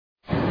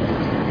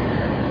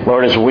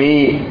Lord, as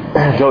we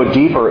go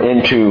deeper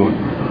into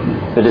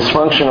the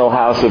dysfunctional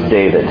house of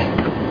David,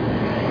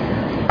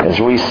 as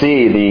we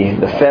see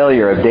the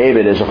failure of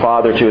David as a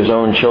father to his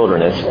own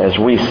children, as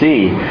we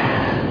see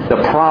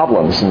the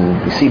problems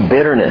and we see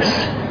bitterness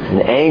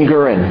and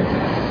anger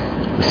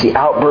and we see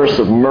outbursts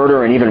of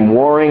murder and even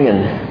warring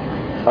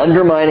and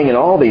undermining and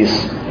all these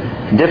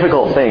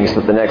difficult things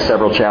that the next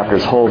several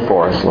chapters hold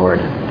for us, Lord.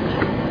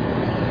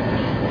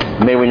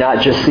 May we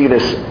not just see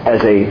this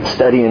as a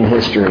study in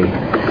history,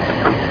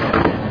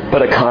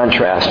 but a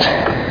contrast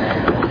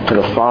to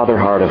the Father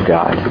heart of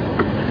God.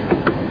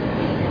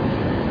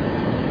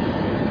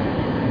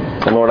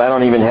 And Lord, I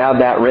don't even have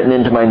that written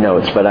into my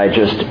notes, but I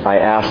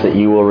ask that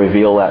you will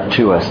reveal that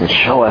to us and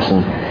show us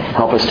and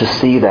help us to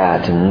see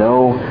that and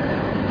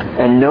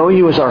know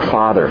you as our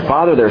Father.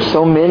 Father, there's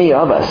so many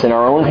of us in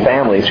our own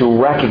families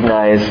who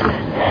recognize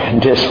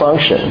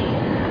dysfunction.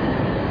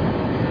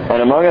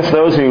 And among us,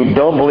 those who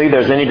don't believe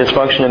there's any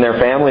dysfunction in their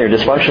family are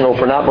dysfunctional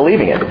for not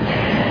believing it.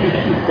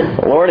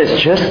 Lord,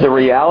 it's just the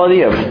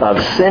reality of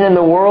sin in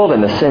the world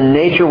and the sin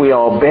nature we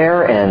all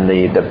bear and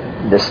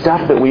the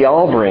stuff that we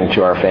all bring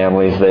to our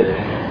families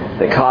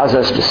that cause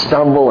us to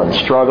stumble and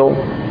struggle.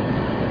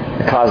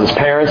 It causes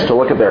parents to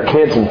look at their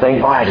kids and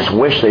think, I just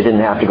wish they didn't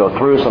have to go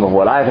through some of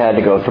what I've had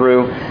to go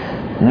through,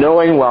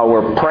 knowing while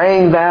we're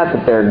praying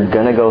that they're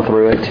going to go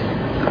through it.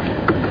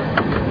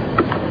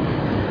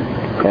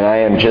 And I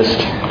am just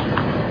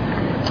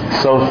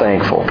so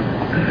thankful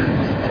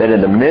that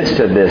in the midst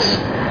of this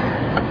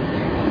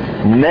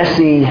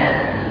messy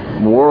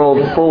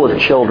world full of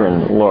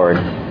children, Lord,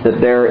 that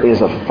there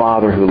is a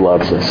Father who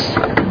loves us.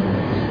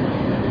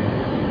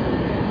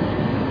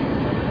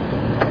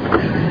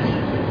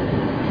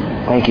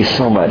 Thank you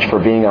so much for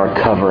being our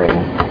covering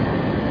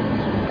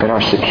and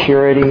our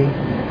security.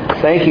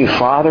 Thank you,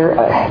 Father,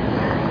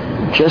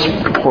 just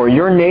for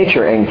your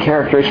nature and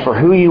characteristics, for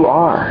who you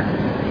are.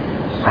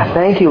 I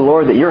thank you,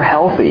 Lord, that you're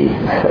healthy,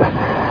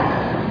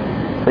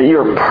 that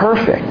you're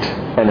perfect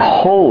and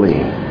holy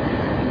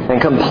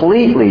and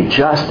completely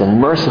just and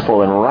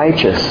merciful and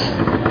righteous.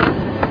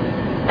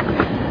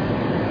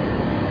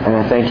 And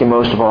I thank you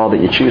most of all that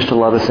you choose to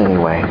love us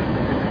anyway.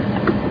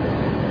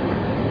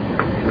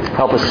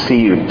 Help us see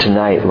you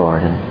tonight,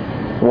 Lord,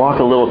 and walk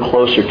a little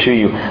closer to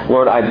you.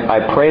 Lord,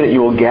 I pray that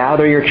you will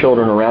gather your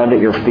children around at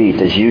your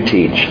feet as you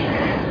teach,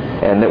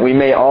 and that we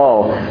may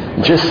all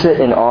just sit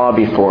in awe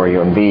before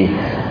you and be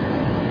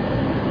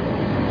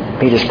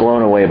just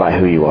blown away by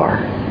who you are.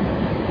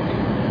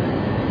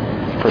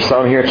 For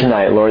some here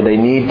tonight, Lord, they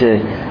need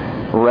to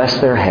rest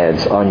their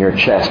heads on your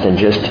chest and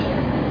just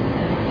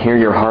hear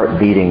your heart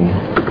beating.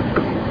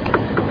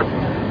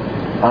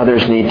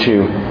 Others need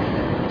to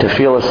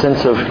feel a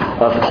sense of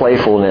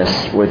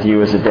playfulness with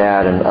you as a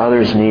dad, and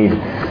others need,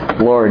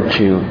 Lord,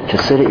 to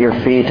sit at your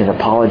feet and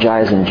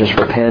apologize and just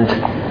repent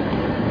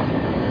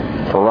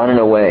for running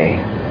away.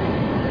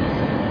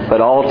 But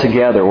all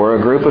together, we're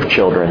a group of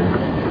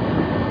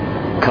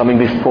children coming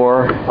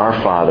before our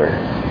Father,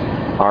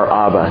 our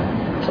Abba,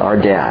 our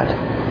Dad,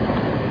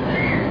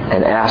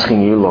 and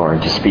asking you,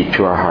 Lord, to speak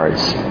to our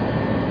hearts.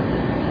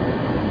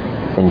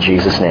 In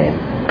Jesus' name,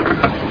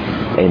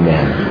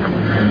 amen.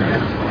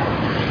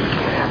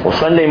 Well,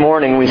 Sunday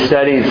morning we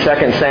studied 2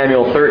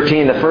 Samuel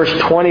 13, the first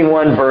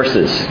 21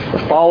 verses,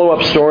 the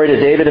follow-up story to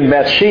David and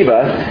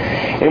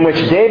Bathsheba, in which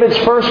David's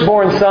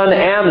firstborn son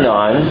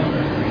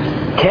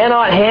Amnon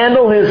cannot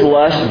handle his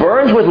lust,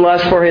 burns with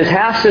lust for his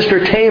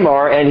half-sister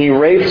Tamar, and he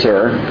rapes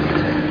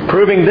her,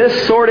 proving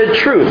this sordid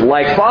truth: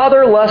 like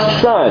father,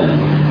 lust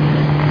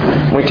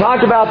son. We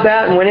talked about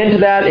that and went into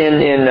that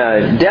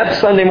in depth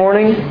Sunday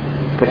morning.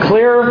 The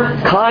clear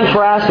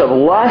contrast of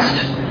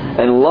lust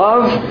and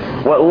love.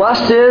 What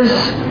lust is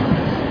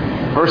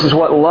versus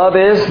what love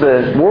is.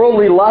 The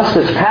worldly lust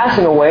that's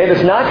passing away,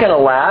 that's not going to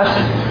last.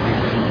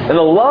 And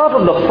the love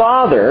of the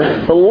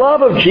Father, the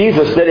love of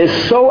Jesus, that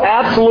is so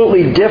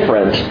absolutely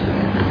different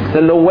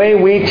than the way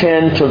we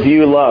tend to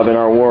view love in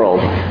our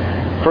world.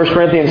 1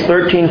 Corinthians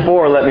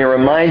 13:4, let me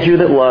remind you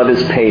that love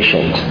is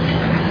patient,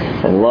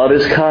 and love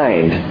is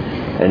kind,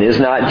 and is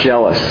not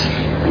jealous.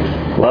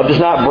 Love does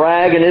not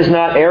brag and is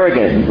not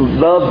arrogant.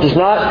 Love does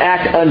not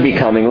act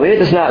unbecomingly. It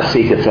does not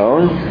seek its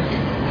own.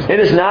 It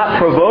is not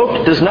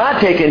provoked, does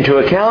not take into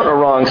account a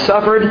wrong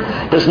suffered,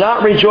 does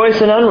not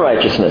rejoice in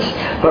unrighteousness,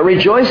 but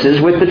rejoices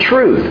with the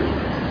truth.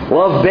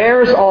 Love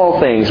bears all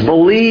things,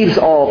 believes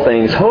all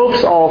things,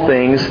 hopes all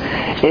things,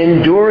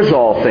 endures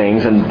all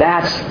things, and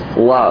that's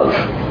love.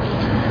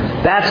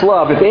 That's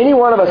love. If any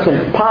one of us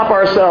can pop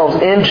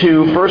ourselves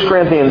into 1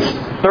 Corinthians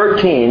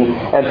 13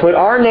 and put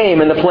our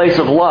name in the place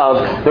of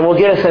love, then we'll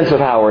get a sense of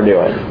how we're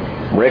doing.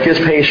 Rick is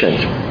patient.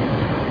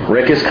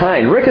 Rick is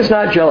kind. Rick is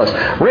not jealous.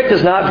 Rick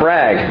does not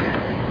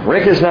brag.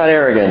 Rick is not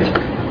arrogant.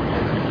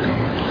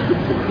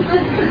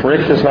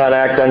 Rick does not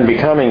act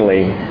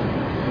unbecomingly.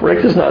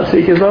 Rick does not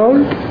seek his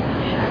own.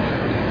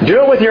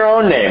 Do it with your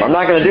own name. I'm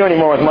not going to do any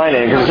more with my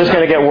name because it's just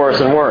going to get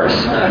worse and worse.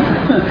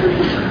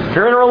 If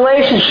you're in a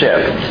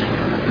relationship,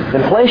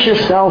 then place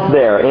yourself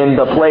there in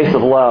the place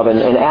of love and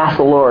ask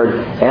the Lord,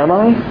 am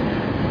I?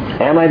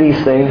 Am I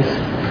these things?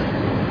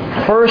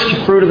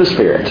 first fruit of the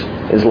Spirit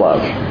is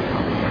love.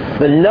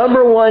 The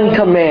number one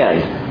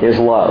command is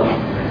love.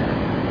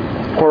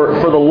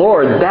 For the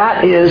Lord,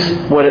 that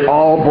is what it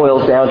all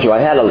boils down to. I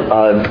had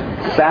a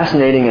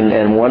fascinating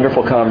and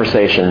wonderful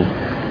conversation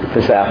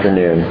this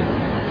afternoon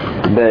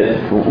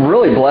that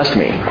really blessed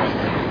me,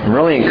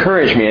 really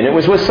encouraged me. And it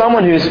was with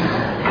someone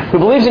who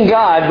believes in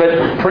God,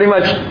 but pretty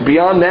much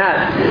beyond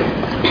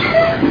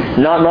that,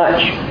 not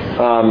much.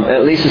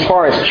 At least as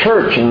far as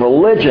church and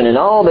religion and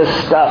all this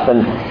stuff.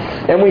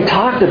 And we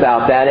talked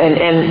about that.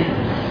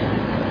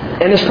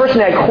 And this person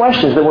had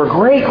questions that were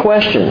great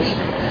questions.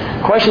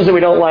 Questions that we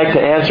don't like to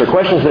answer.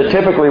 Questions that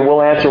typically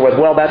we'll answer with,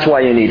 well, that's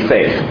why you need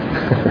faith.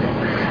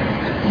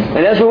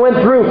 And as we went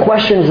through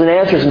questions and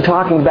answers and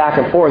talking back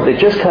and forth, it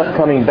just kept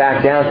coming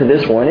back down to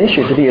this one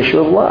issue, to the issue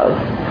of love.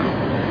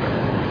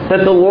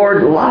 That the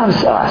Lord loves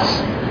us.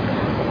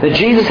 That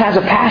Jesus has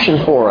a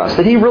passion for us.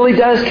 That He really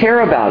does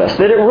care about us.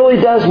 That it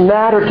really does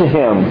matter to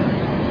Him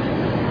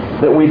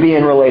that we be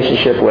in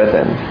relationship with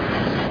Him.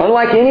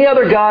 Unlike any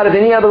other God of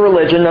any other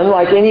religion,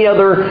 unlike any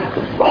other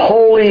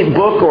holy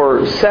book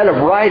or set of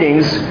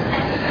writings,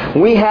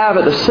 we have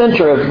at the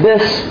center of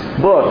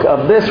this book,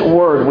 of this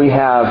Word, we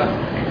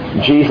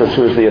have Jesus,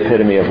 who is the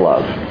epitome of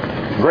love.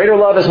 Greater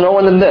love is no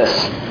one than this,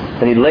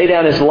 that He laid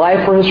down His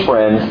life for His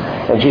friends.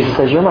 And Jesus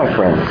says, you're my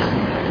friends,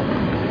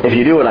 if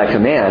you do what I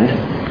command.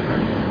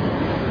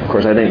 Of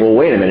course, I think, well,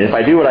 wait a minute. If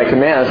I do what I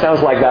command, it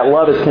sounds like that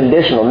love is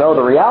conditional. No,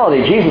 the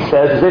reality, Jesus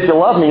says, is if you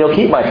love me, you'll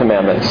keep my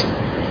commandments.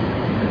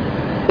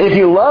 If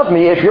you love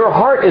me, if your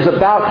heart is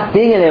about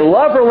being in a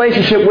love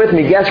relationship with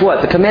me, guess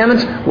what? The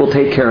commandments will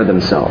take care of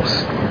themselves.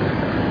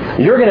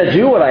 You're going to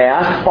do what I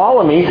ask,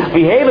 follow me,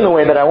 behave in the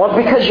way that I want,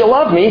 because you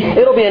love me.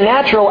 It'll be a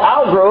natural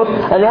outgrowth,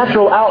 a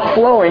natural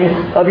outflowing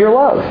of your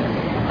love.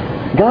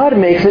 God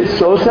makes it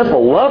so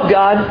simple. Love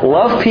God,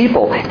 love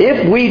people.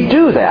 If we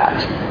do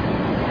that,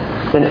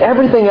 then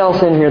everything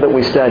else in here that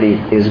we study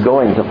is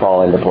going to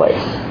fall into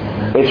place.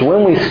 It's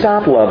when we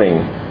stop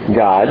loving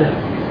God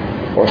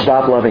or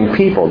stop loving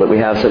people that we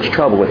have such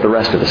trouble with the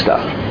rest of the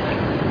stuff.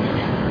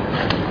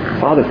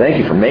 Father, thank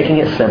you for making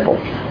it simple.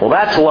 Well,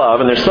 that's love,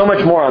 and there's so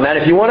much more on that.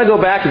 If you want to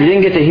go back, if you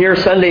didn't get to hear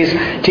Sunday's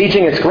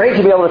teaching, it's great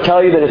to be able to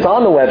tell you that it's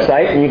on the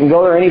website, and you can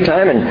go there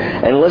anytime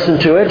and listen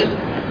to it.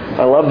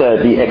 I love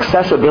the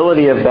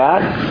accessibility of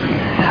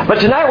that. But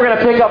tonight we're going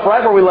to pick up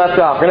right where we left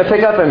off. We're going to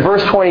pick up in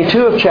verse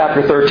 22 of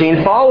chapter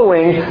 13,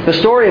 following the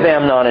story of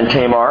Amnon and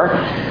Tamar.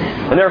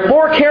 And there are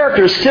four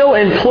characters still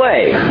in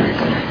play.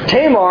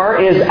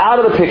 Tamar is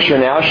out of the picture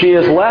now. She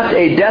has left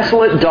a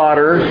desolate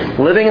daughter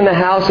living in the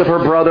house of her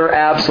brother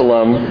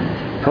Absalom.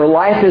 Her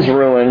life is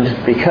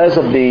ruined because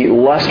of the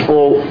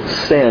lustful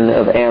sin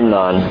of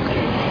Amnon.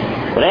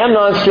 But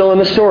Amnon's still in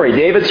the story.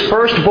 David's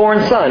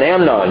firstborn son,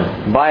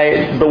 Amnon,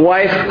 by the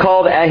wife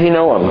called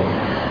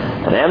Ahinoam.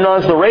 And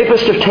Amnon's the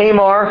rapist of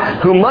Tamar,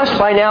 who must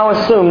by now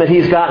assume that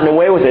he's gotten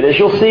away with it. As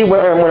you'll see when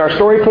our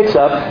story picks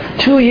up,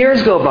 2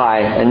 years go by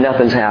and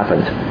nothing's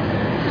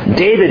happened.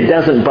 David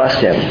doesn't bust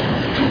him.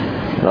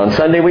 And on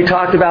Sunday we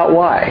talked about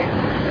why.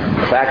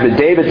 The fact that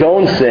David's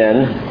own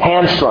sin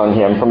hamstrung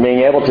him from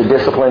being able to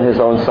discipline his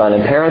own son.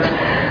 And parents,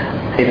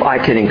 if I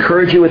could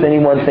encourage you with any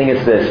one thing,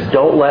 it's this.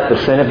 Don't let the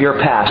sin of your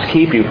past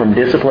keep you from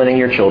disciplining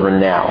your children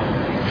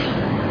now.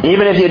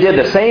 Even if you did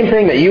the same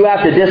thing that you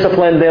have to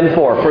discipline them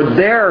for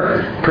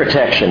their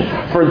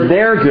protection, for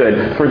their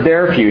good, for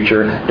their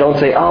future, don't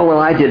say, oh, well,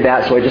 I did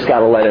that, so I just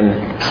got to let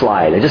him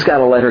slide. I just got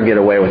to let her get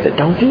away with it.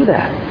 Don't do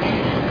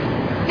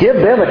that. Give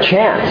them a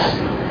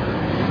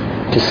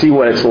chance to see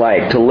what it's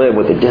like to live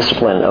with the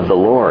discipline of the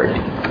Lord.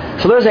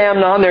 So there's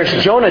Amnon. There's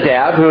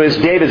Jonadab, who is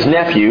David's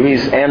nephew.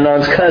 He's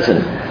Amnon's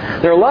cousin.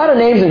 There are a lot of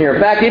names in here.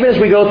 In fact, even as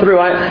we go through,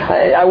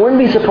 I wouldn't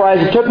be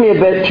surprised. It took me a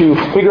bit to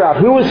figure out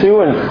who was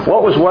who and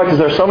what was what, because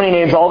there's so many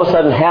names all of a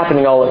sudden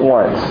happening all at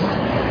once.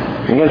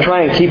 I'm going to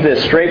try and keep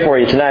this straight for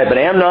you tonight. But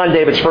Amnon,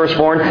 David's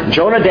firstborn.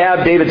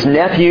 Jonadab, David's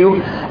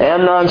nephew.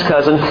 Amnon's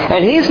cousin.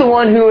 And he's the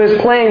one who is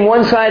playing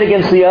one side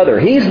against the other.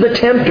 He's the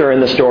tempter in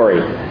the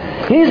story.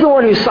 He's the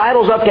one who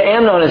sidles up to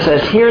Amnon and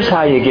says, here's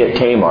how you get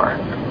Tamar.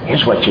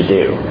 Here's what you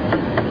do.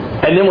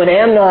 And then when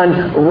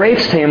Amnon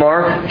rapes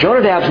Tamar,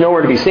 Jonadab's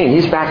nowhere to be seen.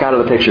 He's back out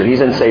of the picture. He's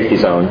in safety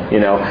zone,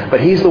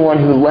 But he's the one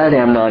who led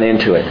Amnon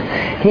into it.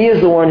 He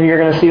is the one who you're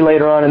going to see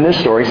later on in this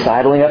story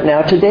sidling up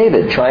now to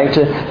David, trying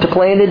to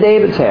play into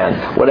David's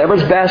hand.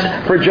 Whatever's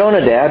best for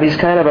Jonadab, he's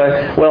kind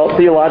of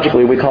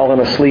theologically we call him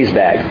a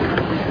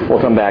sleazebag.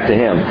 We'll come back to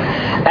him.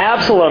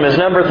 Absalom is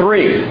number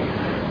 3.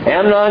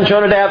 Amnon,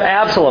 Jonadab,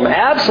 Absalom.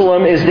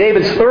 Absalom is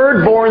David's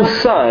third-born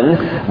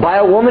son by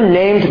a woman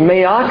named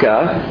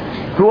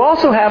Maacah, who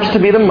also happens to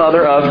be the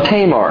mother of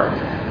Tamar.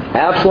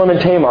 Absalom and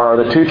Tamar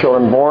are the two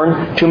children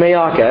born to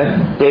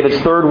Maacah,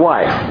 David's third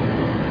wife.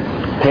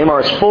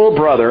 Tamar's full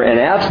brother, and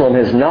Absalom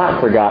has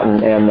not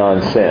forgotten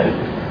Amnon's sin.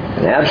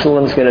 And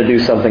Absalom's going to do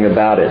something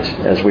about it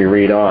as we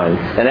read on.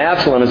 And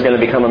Absalom is going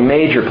to become a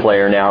major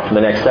player now for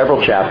the next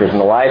several chapters in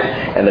the life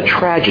and the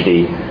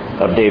tragedy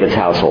of David's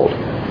household.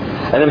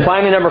 And then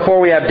finally, number 4,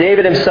 we have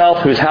David himself,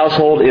 whose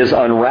household is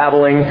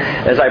unraveling.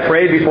 As I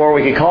prayed before,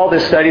 we could call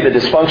this study the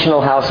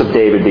dysfunctional house of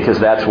David, because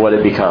that's what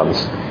it becomes.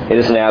 It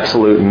is an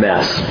absolute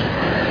mess.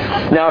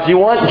 Now, if you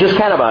want just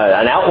kind of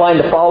an outline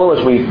to follow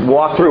as we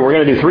walk through, we're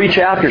going to do 3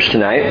 chapters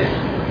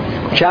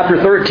tonight.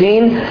 Chapter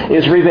 13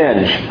 is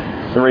revenge.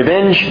 The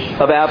revenge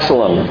of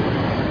Absalom.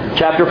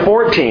 Chapter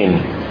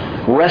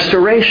 14,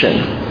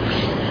 restoration.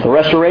 The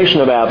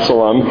restoration of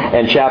Absalom.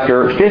 And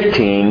chapter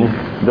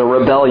 15, the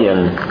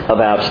rebellion of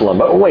Absalom.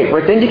 But wait,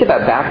 Rick, didn't you get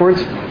that backwards?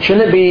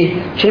 Shouldn't it be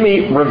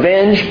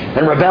revenge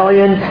and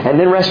rebellion and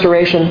then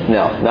restoration?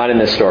 No, not in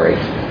this story.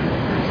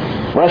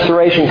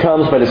 Restoration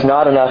comes, but it's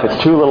not enough.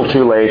 It's too little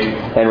too late.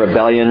 And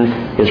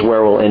rebellion is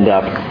where we'll end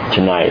up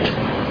tonight.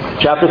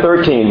 Chapter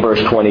 13, verse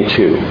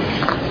 22.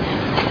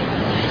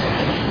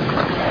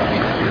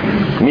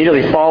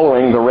 Immediately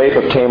following the rape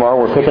of Tamar,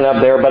 we're picking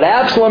up there. But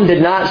Absalom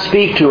did not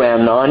speak to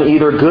Amnon,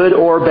 either good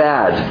or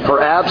bad.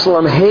 For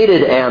Absalom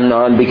hated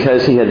Amnon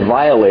because he had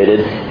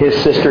violated his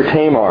sister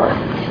Tamar.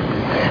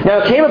 Now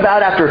it came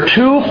about after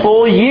 2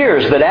 full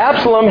years that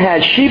Absalom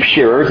had sheep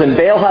shearers in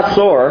Baal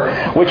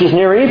Hatzor, which is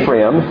near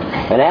Ephraim,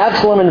 and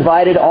Absalom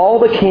invited all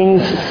the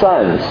king's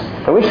sons.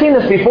 And we've seen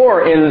this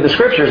before in the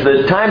Scriptures.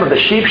 The time of the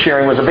sheep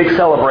shearing was a big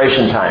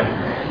celebration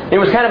time. It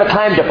was kind of a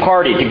time to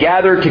party, to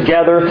gather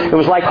together. It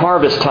was like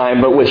harvest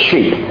time, but with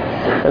sheep.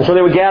 And so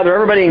they would gather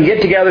everybody and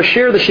get together,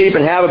 shear the sheep,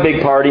 and have a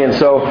big party. And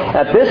so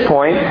at this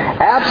point,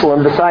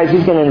 Absalom decides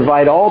he's going to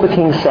invite all the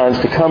king's sons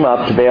to come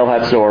up to Baal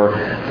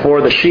Hatzor for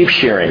the sheep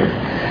shearing.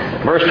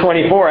 Verse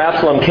 24,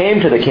 Absalom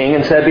came to the king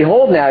and said,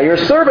 Behold now, your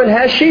servant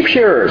has sheep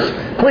shearers.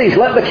 Please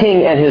let the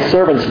king and his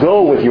servants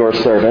go with your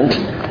servant.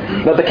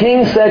 But the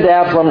king said to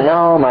Absalom,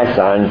 No, my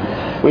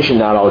son, we should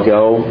not all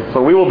go,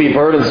 for we will be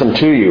burdensome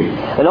to you.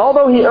 And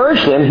although he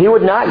urged him, he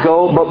would not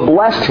go, but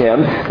blessed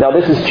him. Now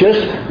this is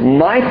just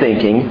my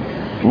thinking,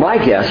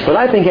 my guess, but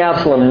I think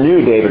Absalom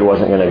knew David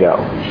wasn't going to go.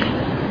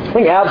 I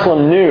think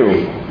Absalom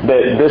knew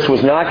that this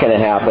was not going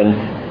to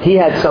happen. He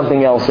had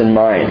something else in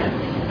mind.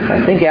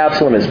 I think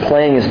Absalom is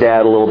playing his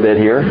dad a little bit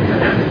here.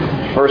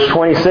 Verse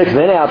 26,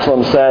 Then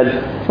Absalom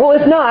said, Well,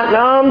 if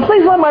not,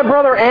 please let my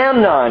brother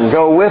Amnon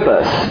go with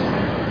us.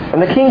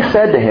 And the king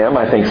said to him,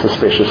 I think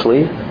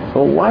suspiciously,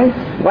 Well,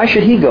 why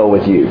should he go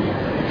with you?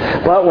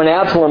 But when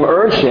Absalom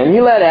urged him, he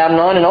let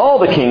Amnon and all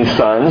the king's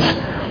sons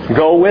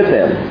go with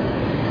him.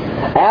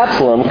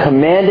 Absalom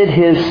commanded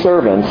his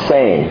servants,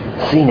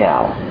 saying, See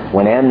now,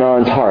 when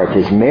Amnon's heart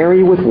is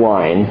merry with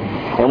wine,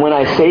 and when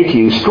I say to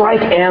you,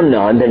 Strike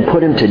Amnon, then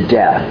put him to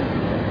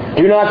death.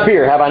 Do not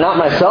fear. Have I not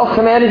myself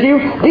commanded you?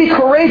 Be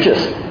courageous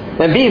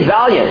and be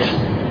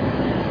valiant.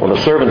 Well,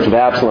 the servants of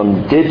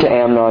Absalom did to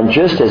Amnon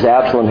just as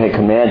Absalom had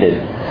commanded.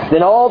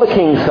 Then all the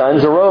king's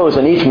sons arose,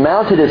 and each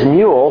mounted his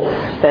mule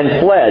and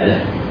fled.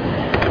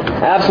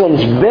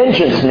 Absalom's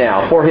vengeance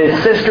now for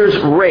his sister's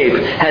rape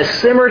has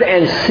simmered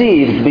and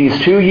seethed these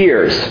 2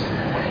 years.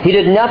 He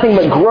did nothing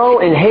but grow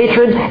in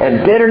hatred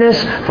and bitterness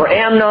for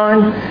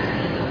Amnon.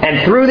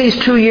 And through these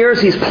 2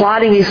 years, he's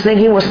plotting, he's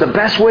thinking, what's the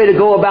best way to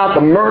go about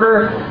the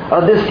murder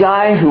of this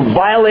guy who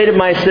violated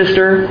my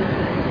sister?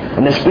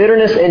 And this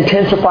bitterness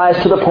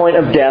intensifies to the point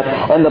of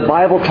death, and the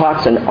Bible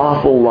talks an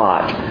awful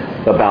lot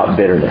about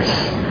bitterness.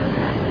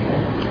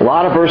 A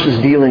lot of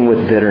verses dealing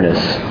with bitterness.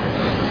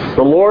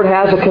 The Lord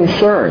has a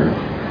concern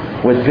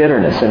with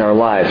bitterness in our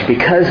lives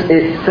because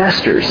it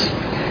festers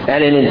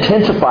and it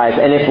intensifies,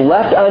 and if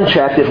left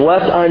unchecked, if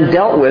left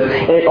undealt with,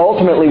 it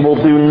ultimately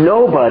will do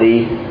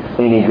nobody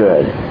any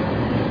good.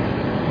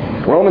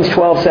 Romans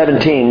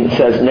 12:17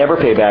 says, Never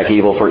pay back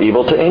evil for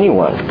evil to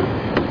anyone.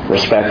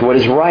 Respect what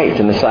is right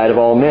in the sight of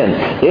all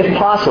men. If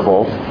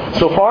possible,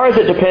 so far as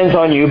it depends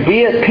on you,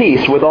 be at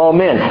peace with all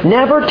men.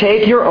 Never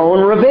take your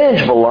own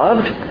revenge,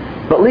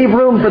 beloved, but leave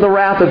room for the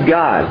wrath of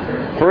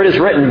God. For it is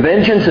written,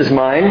 Vengeance is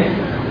mine,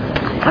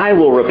 I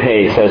will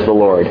repay, says the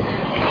Lord.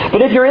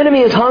 But if your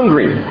enemy is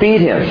hungry,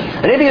 feed him.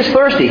 And if he is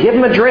thirsty, give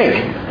him a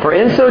drink. For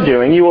in so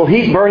doing, you will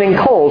heap burning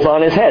coals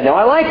on his head. Now,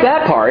 I like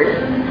that part.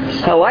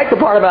 I like the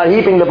part about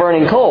heaping the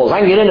burning coals. I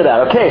can get into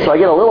that. Okay, so I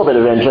get a little bit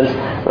of vengeance.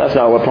 But that's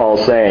not what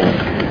Paul's saying.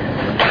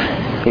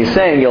 He's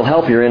saying you'll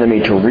help your enemy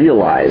to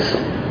realize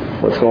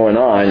what's going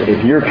on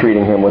if you're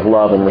treating him with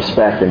love and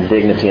respect and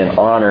dignity and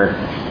honor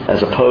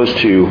as opposed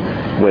to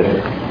with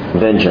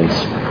vengeance.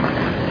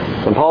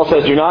 And Paul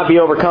says, do not be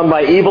overcome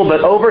by evil,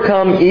 but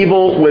overcome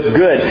evil with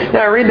good.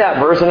 Now I read that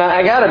verse, and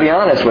I got to be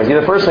honest with you.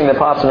 The first thing that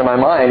pops into my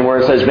mind where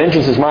it says,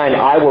 vengeance is mine,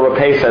 I will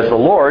repay, says the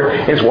Lord,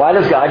 is why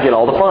does God get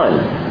all the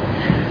fun?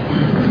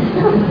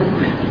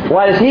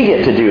 Why does he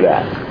get to do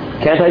that?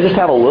 Can't I just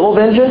have a little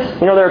vengeance?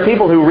 You know, there are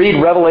people who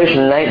read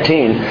Revelation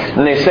 19,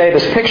 and they say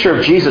this picture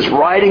of Jesus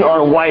riding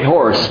on a white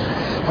horse,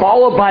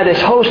 followed by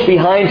this host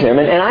behind him.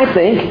 And I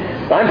think,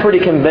 I'm pretty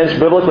convinced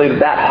biblically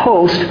that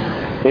host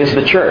is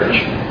the church.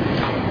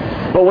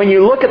 But when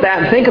you look at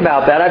that and think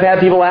about that, I've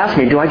had people ask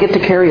me, do I get to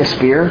carry a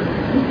spear?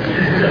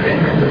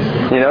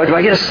 You know, do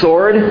I get a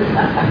sword?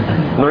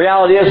 And the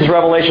reality is, as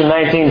Revelation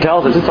 19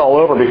 tells us, it's all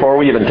over before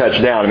we even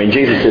touch down. I mean,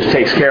 Jesus just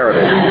takes care of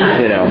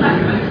it, you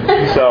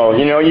know. So,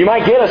 you know, you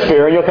might get a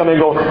spear and you'll come in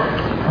and go,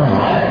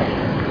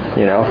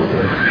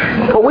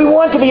 But we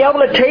want to be able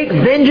to take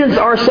vengeance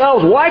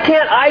ourselves. Why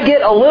can't I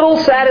get a little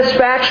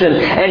satisfaction?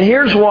 And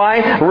here's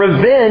why.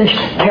 Revenge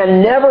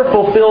can never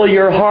fulfill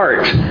your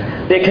heart.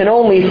 It can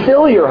only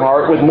fill your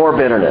heart with more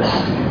bitterness.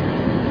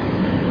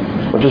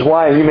 Which is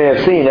why you may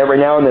have seen every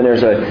now and then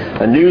there's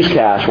a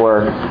newscast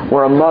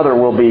where a mother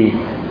will be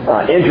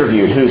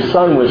interviewed whose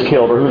son was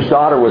killed or whose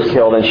daughter was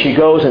killed, and she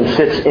goes and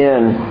sits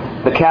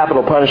in the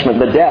capital punishment,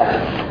 the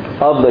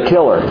death of the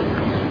killer.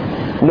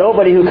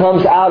 Nobody who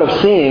comes out of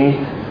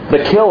seeing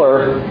the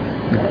killer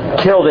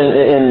killed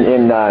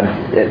in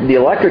the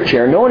electric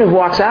chair, no one who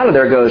walks out of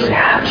there goes,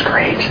 yeah, it was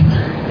great.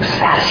 It was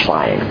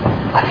satisfying.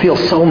 I feel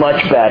so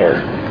much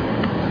better.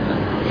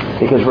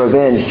 Because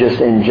revenge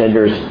just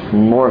engenders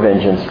more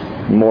vengeance,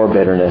 more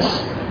bitterness.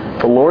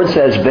 The Lord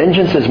says,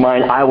 vengeance is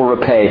mine, I will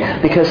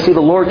repay. Because, see,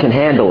 the Lord can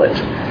handle it.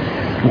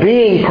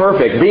 Being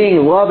perfect,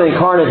 being love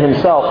incarnate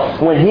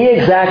Himself, when He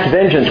exacts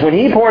vengeance, when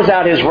He pours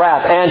out His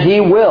wrath, and He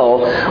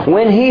will,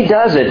 when He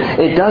does it,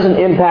 it doesn't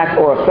impact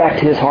or affect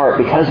His heart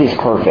because He's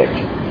perfect.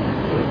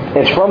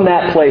 It's from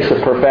that place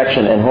of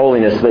perfection and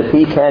holiness that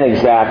He can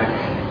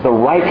exact the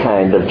right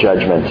kind of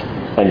judgment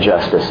and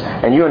justice.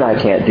 And you and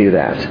I can't do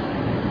that.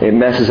 It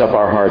messes up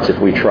our hearts if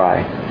we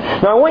try.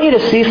 Now I want you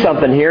to see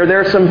something here. There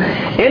are some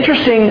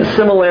interesting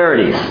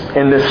similarities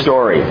in this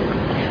story.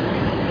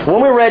 When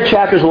we read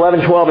chapters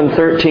 11, 12, and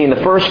 13,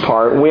 the first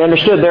part, we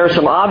understood there are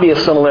some obvious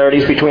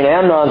similarities between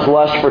Amnon's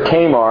lust for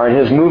Tamar and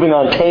his moving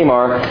on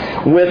Tamar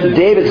with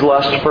David's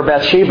lust for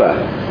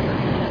Bathsheba.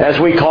 As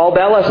we call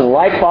that lesson,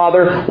 like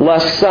father,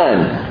 lust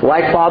son.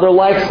 Like father,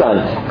 like son.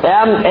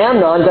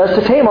 Amnon does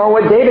to Tamar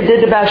what David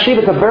did to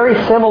Bathsheba. It's a very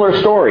similar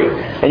story.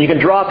 And you can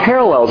draw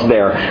parallels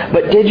there.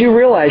 But did you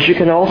realize you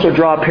can also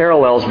draw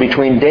parallels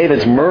between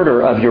David's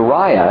murder of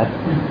Uriah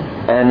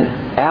and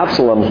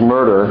Absalom's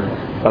murder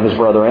of his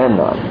brother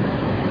Amnon?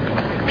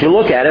 If you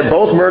look at it,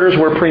 both murders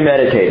were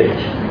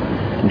premeditated.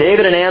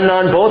 David and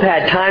Amnon both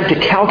had time to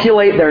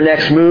calculate their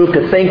next move,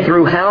 to think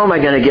through, how am I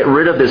going to get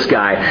rid of this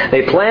guy?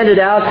 They planned it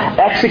out,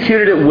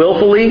 executed it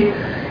willfully.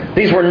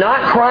 These were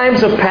not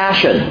crimes of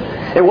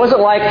passion. It wasn't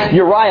like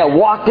Uriah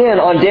walked in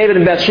on David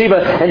and Bathsheba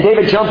and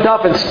David jumped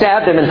up and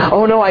stabbed him and,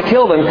 oh no, I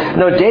killed him.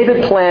 No,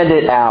 David planned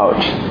it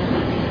out,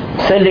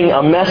 sending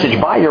a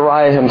message by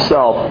Uriah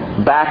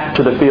himself back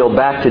to the field,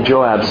 back to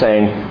Joab,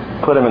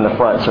 saying, put him in the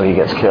front so he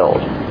gets killed.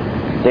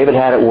 David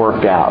had it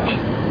worked out.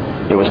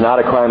 It was not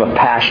a crime of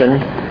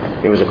passion.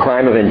 It was a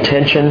crime of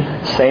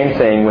intention. Same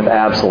thing with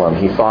Absalom.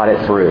 He thought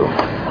it through.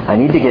 I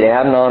need to get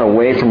Amnon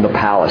away from the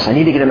palace. I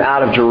need to get him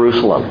out of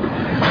Jerusalem.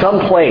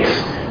 Some place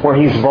where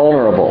he's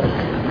vulnerable.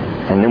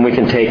 And then we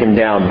can take him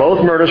down.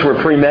 Both murders were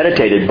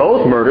premeditated.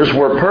 Both murders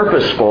were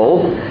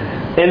purposeful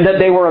in that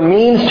they were a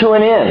means to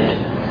an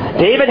end.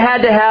 David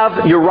had to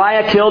have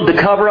Uriah killed to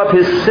cover up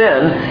his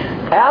sin.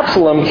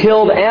 Absalom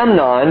killed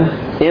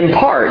Amnon in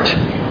part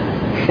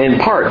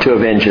to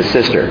avenge his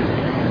sister.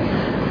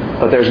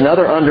 But there's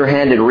another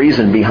underhanded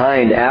reason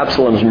behind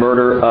Absalom's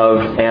murder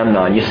of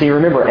Amnon. You see,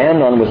 remember,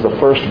 Amnon was the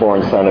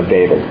firstborn son of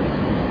David.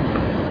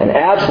 And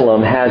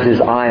Absalom has his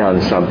eye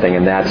on something,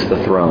 and that's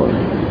the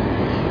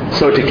throne.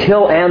 So to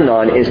kill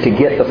Amnon is to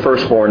get the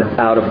firstborn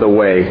out of the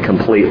way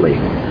completely.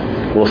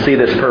 We'll see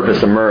this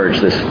purpose emerge,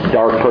 this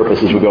dark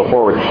purpose as we go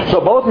forward. So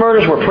both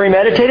murders were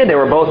premeditated, they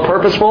were both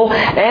purposeful,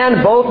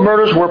 and both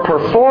murders were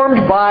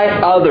performed by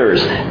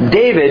others.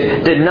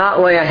 David did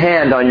not lay a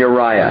hand on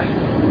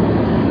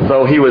Uriah,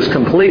 though he was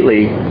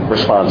completely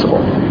responsible.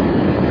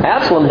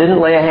 Absalom didn't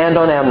lay a hand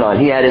on Amnon.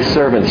 He had his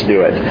servants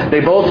do it. They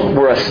both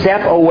were a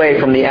step away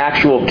from the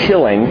actual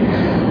killing,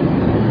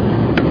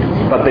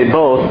 but they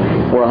both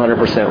were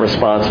 100%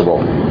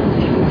 responsible.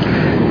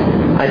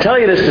 I tell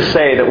you this to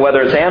say that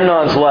whether it's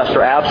Amnon's lust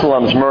or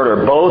Absalom's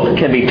murder, both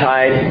can be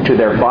tied to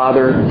their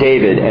father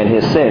David and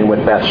his sin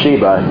with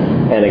Bathsheba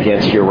and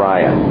against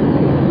Uriah.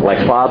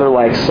 Like father,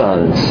 like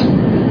sons.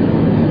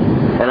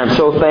 And I'm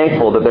so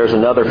thankful that there's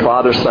another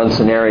father-son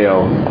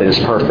scenario that is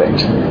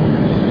perfect.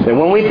 And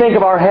when we think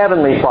of our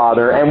Heavenly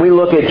Father and we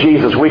look at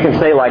Jesus, we can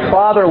say like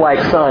father, like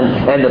son,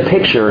 and the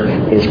picture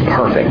is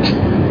perfect.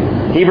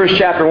 Hebrews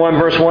chapter 1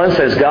 verse 1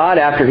 says, God,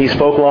 after He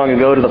spoke long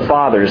ago to the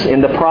fathers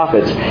in the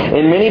prophets,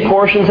 in many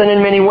portions and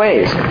in many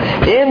ways,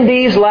 in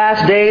these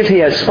last days He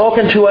has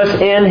spoken to us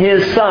in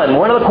His Son.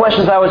 One of the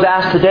questions I was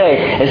asked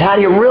today is, how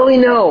do you really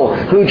know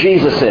who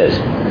Jesus is?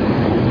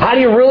 How do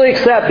you really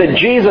accept that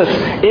Jesus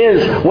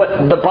is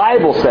what the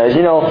Bible says?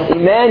 You know,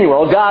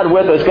 Emmanuel, God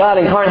with us, God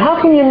incarnate. How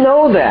can you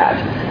know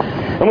that?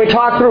 And we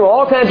talk through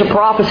all kinds of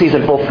prophecies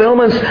and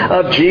fulfillments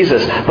of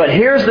Jesus. But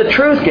here's the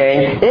truth,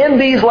 gang. In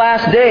these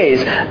last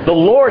days, the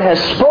Lord has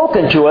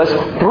spoken to us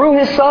through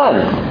His Son.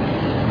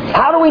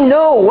 How do we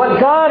know what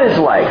God is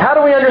like? How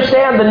do we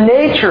understand the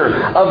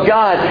nature of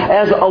God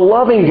as a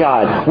loving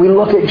God? We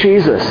look at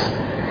Jesus.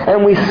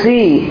 And we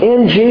see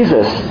in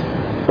Jesus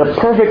the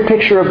perfect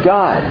picture of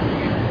God.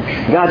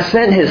 God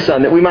sent His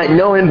Son that we might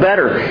know Him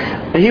better.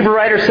 The Hebrew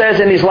writer says,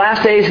 in these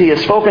last days He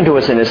has spoken to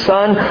us in His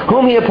Son,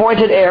 whom He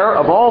appointed heir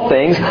of all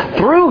things,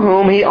 through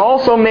whom He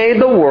also made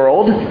the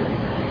world.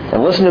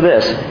 And listen to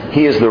this.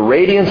 He is the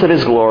radiance of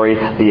His glory,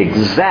 the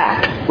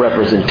exact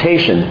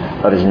representation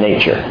of His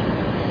nature.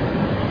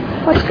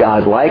 What's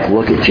God like?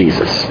 Look at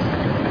Jesus.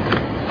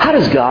 How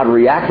does God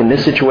react in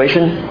this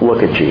situation?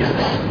 Look at Jesus.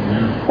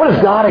 What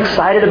is God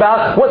excited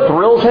about? What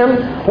thrills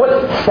Him? What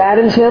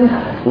saddens Him?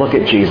 Look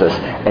at Jesus.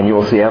 And you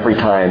will see every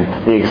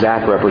time the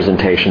exact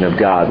representation of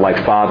God,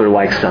 like Father,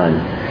 like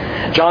Son.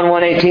 John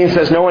 1:18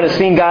 says, no one has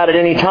seen God at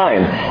any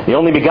time. The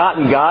only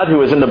begotten God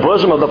who is in the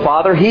bosom of the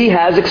Father, He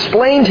has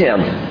explained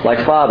Him,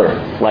 like Father,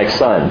 like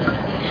Son.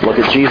 Look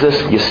at Jesus,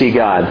 you see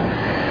God.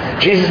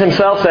 Jesus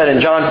Himself said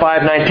in John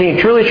 5:19,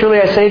 truly, truly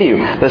I say to you,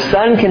 the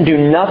Son can do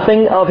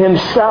nothing of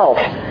Himself,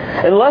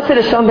 unless it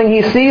is something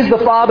He sees the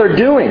Father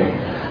doing.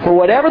 For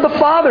whatever the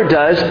Father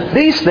does,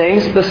 these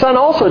things the Son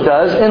also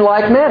does in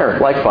like manner,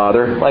 like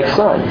Father, like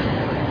Son.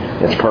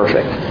 It's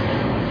perfect.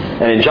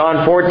 And in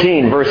John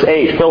 14, verse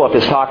 8, Philip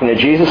is talking to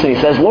Jesus and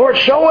he says, Lord,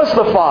 show us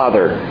the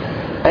Father,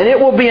 and it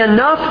will be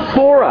enough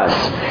for us.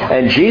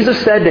 And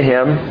Jesus said to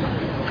him,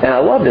 and I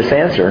love this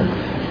answer,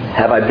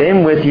 have I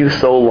been with you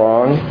so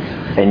long,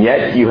 and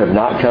yet you have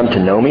not come to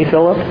know me,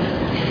 Philip?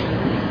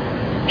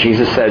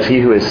 Jesus says,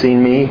 he who has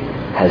seen me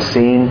has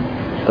seen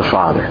the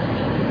Father.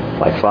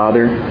 Like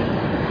Father,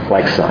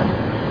 like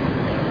Son.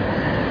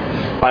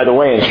 By the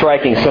way, in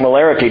striking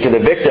similarity to the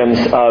victims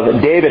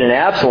of David and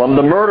Absalom,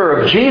 the murder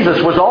of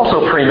Jesus was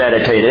also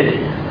premeditated.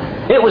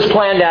 It was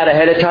planned out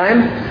ahead of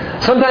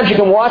time. Sometimes you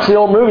can watch the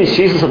old movies,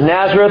 Jesus of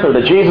Nazareth, or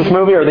the Jesus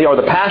movie, or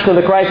the Passion of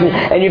the Christ,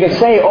 and you can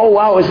say, oh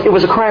wow, it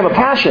was a crime of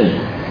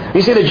passion.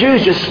 You see the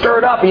Jews just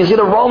stirred up, and you see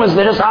the Romans,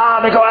 they go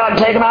out and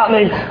take them out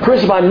and they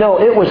crucify them.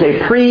 No, it was a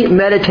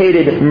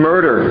premeditated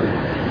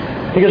murder.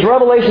 Because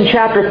Revelation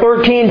chapter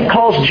 13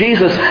 calls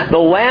Jesus the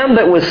Lamb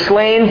that was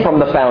slain from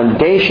the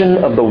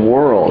foundation of the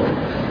world.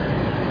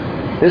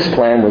 This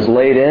plan was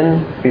laid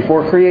in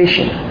before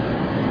creation.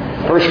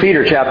 1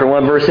 Peter chapter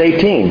 1 verse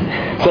 18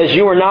 says,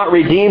 you were not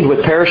redeemed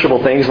with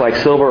perishable things like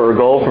silver or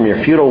gold from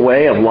your futile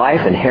way of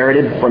life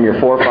inherited from your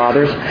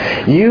forefathers.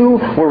 You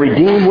were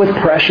redeemed with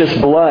precious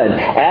blood,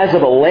 as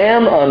of a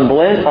lamb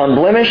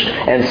unblemished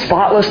and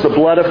spotless, the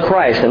blood of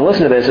Christ. And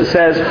listen to this, it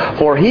says,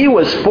 for He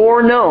was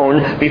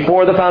foreknown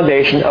before the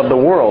foundation of the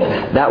world.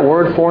 That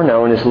word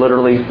foreknown is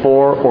literally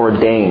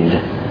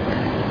foreordained.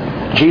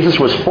 Jesus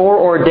was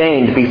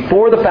foreordained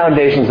before the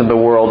foundations of the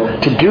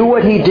world to do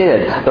what He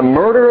did. The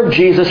murder of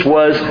Jesus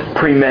was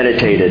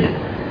premeditated.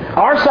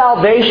 Our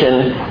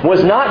salvation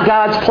was not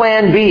God's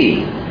plan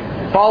B,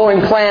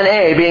 following plan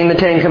A being the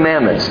Ten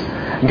Commandments.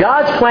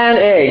 God's plan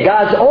A,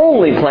 God's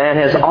only plan,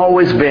 has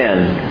always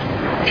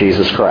been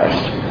Jesus Christ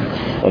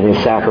and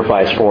His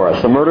sacrifice for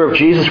us. The murder of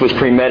Jesus was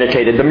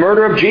premeditated. The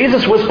murder of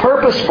Jesus was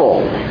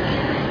purposeful.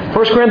 1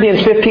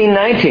 Corinthians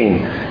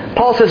 15:19.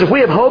 Paul says, if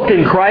we have hoped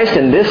in Christ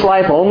in this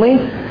life only,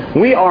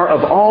 we are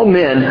of all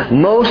men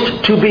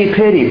most to be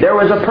pitied. There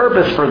was a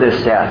purpose for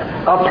this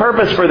death, a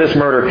purpose for this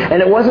murder,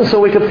 and it wasn't so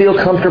we could feel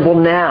comfortable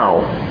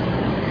now.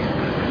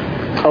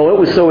 Oh, it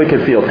was so we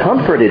could feel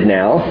comforted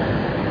now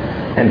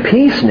and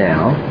peace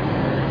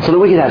now, so that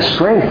we could have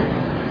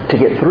strength to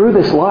get through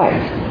this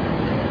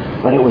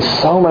life. But it was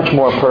so much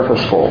more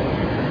purposeful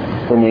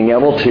than being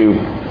able to,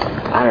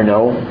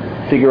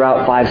 figure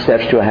out 5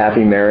 steps to a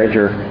happy marriage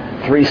or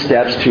 3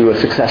 steps to a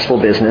successful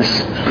business,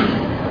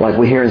 like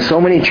we hear in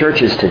so many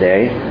churches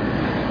today.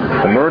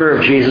 The murder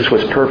of Jesus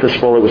was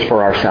purposeful. It was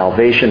for our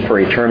salvation, for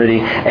eternity.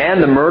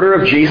 And the murder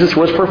of Jesus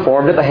was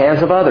performed at the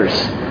hands of others.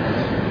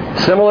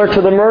 Similar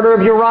to the murder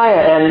of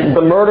Uriah and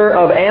the murder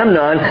of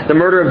Amnon, the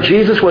murder of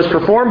Jesus was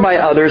performed by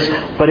others,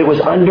 but it was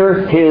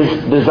under His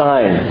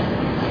design.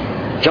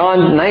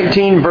 John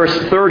 19 verse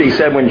 30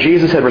 said when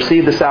Jesus had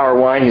received the sour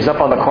wine, He's up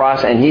on the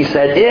cross and He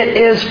said, it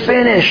is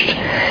finished.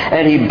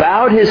 And He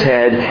bowed His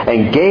head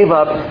and gave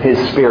up His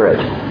spirit.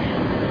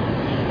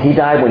 He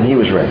died when He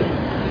was ready.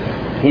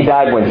 He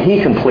died when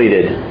He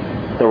completed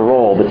the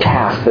role, the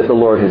task that the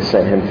Lord had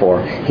sent Him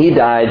for. He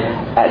died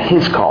at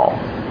His call,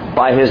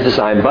 by His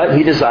design. But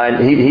He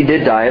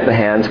did die at the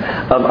hands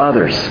of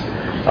others.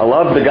 I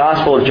love the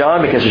Gospel of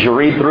John because as you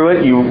read through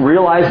it, you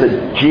realize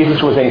that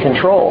Jesus was in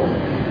control.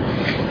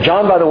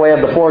 John, by the way,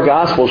 of the 4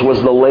 Gospels,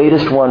 was the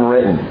latest one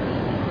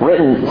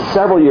written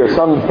several years,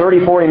 some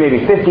 30, 40,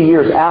 maybe 50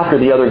 years after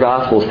the other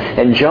Gospels.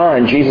 And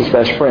John, Jesus'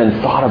 best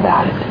friend, thought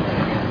about it.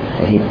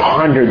 And he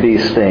pondered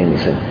these things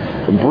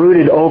and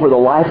brooded over the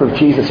life of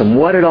Jesus and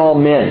what it all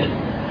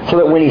meant. So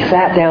that when he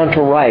sat down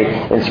to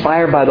write,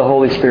 inspired by the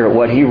Holy Spirit,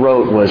 what he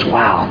wrote was,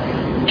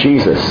 wow,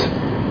 Jesus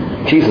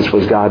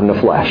was God in the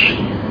flesh.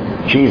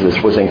 Jesus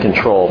was in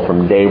control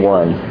from day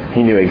one.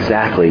 He knew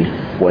exactly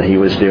what He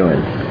was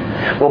doing.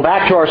 Well,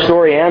 back to our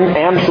story.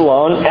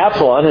 Absalom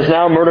has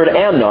now murdered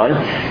Amnon.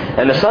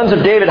 And the sons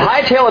of David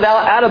hightailed it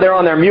out of there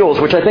on their mules,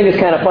 which I think is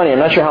kind of funny. I'm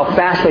not sure how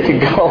fast they could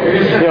go.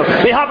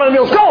 They hop on the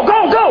mules. Go,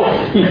 go, go!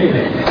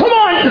 Come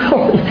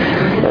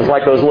on! It's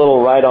like those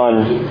little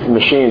ride-on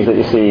machines that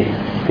you see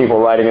people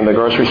riding in the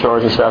grocery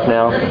stores and stuff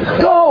now.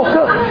 Go,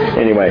 go!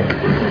 Anyway,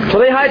 so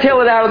they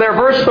hightailed it out of there.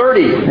 Verse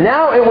 30.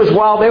 Now it was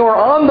while they were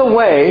on the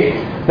way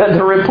that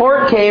the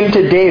report came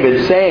to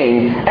David,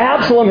 saying,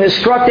 Absalom has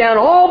struck down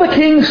all the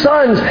king's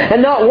sons,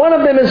 and not one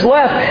of them is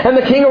left. And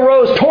the king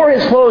arose, tore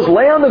his clothes,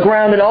 lay on the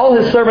ground, and all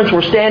his servants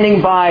were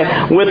standing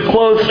by with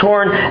clothes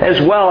torn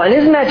as well. And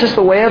isn't that just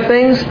the way of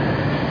things?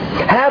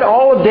 Had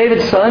all of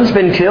David's sons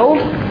been killed?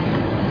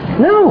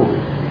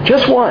 No,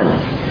 just one.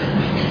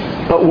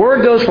 But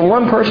word goes from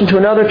one person to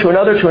another, to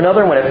another, to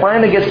another, and when it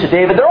finally gets to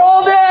David, they're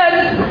all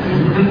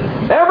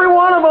dead! Every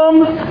one of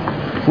them!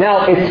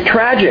 Now, it's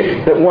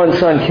tragic that one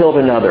son killed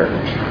another.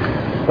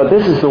 But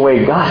this is the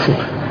way gossip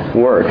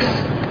works.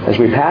 As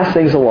we pass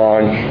things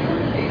along,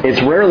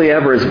 it's rarely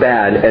ever as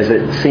bad as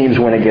it seems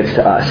when it gets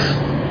to us.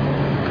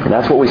 And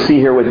that's what we see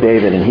here with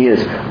David. And he is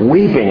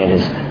weeping, and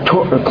his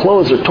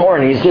clothes are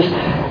torn. He's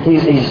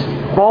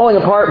falling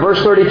apart.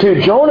 Verse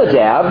 32,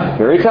 Jonadab,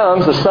 here he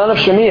comes, the son of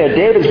Shemiah,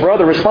 David's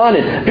brother,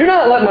 responded, Do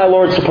not let my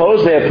lord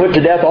suppose they have put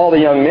to death all the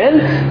young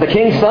men, the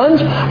king's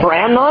sons, for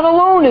Amnon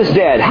alone is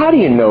dead. How do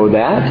you know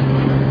that?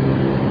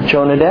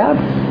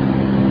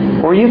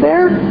 Jonadab, were you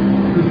there?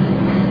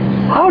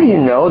 How do you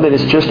know that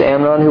it's just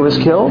Amnon who was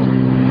killed?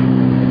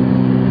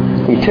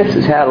 He tips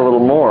his hat a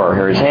little more,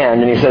 or his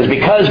hand, and he says,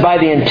 Because by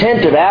the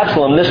intent of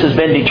Absalom this has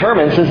been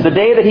determined since the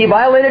day that he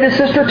violated his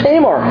sister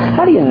Tamar.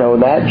 How do you know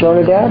that,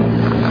 Jonadab?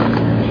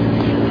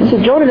 He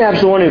said,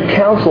 Jonadab's the one who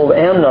counseled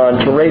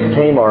Amnon to rape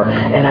Tamar.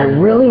 And I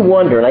really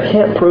wonder, and I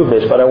can't prove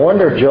this, but I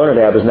wonder if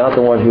Jonadab is not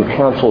the one who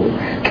counseled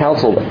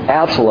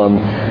Absalom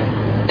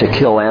to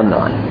kill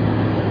Amnon.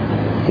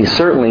 He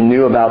certainly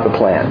knew about the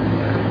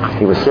plan.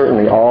 He was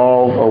certainly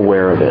all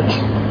aware of it.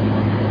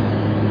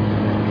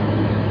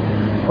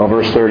 Well,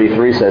 verse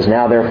 33 says,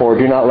 Now therefore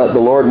do not let the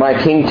Lord my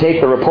king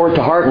take the report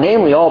to heart,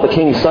 namely all the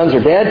king's sons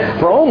are dead,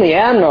 for only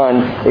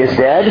Amnon is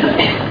dead.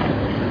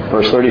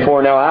 Verse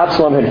 34, Now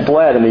Absalom had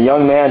fled, and the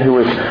young man who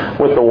was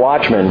with the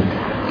watchman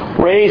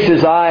raised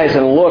his eyes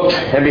and looked,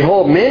 and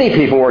behold, many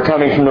people were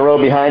coming from the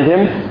road behind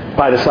him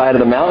by the side of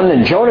the mountain.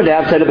 And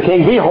Jonadab said to the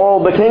king,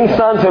 Behold, the king's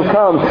sons have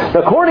come.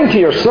 According to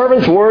your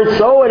servant's word,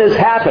 so it has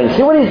happened.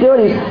 See what he's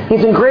doing?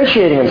 He's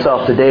ingratiating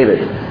himself to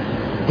David.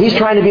 He's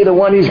trying to be the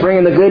one who's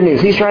bringing the good news.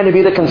 He's trying to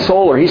be the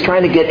consoler. He's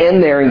trying to get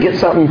in there and get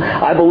something,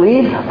 I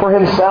believe, for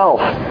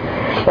himself.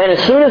 And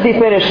as soon as he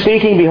finished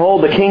speaking,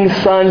 behold, the king's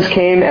sons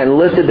came and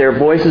lifted their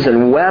voices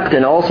and wept,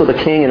 and also the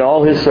king and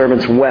all his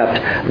servants wept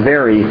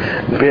very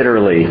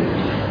bitterly.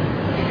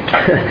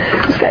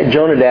 This guy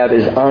Jonadab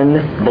is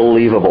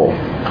unbelievable.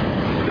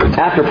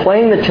 After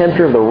playing the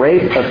tempter of the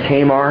rape of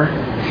Tamar,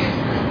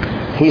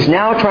 he's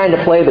now trying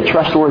to play the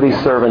trustworthy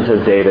servant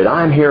of David.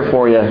 I'm here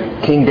for you,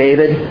 King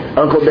David,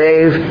 Uncle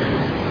Dave.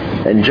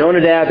 And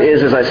Jonadab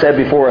is, as I said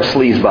before, a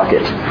sleaze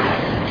bucket.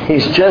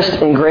 He's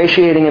just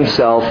ingratiating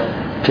himself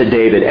to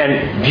David.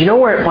 And do you know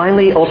where it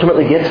finally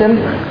ultimately gets him?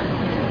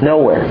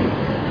 Nowhere.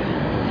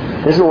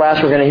 This is the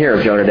last we're going to hear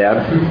of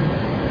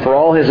Jonadab. For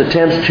all his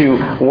attempts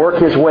to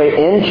work his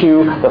way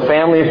into the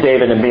family of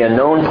David and be a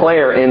known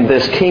player in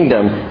this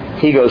kingdom,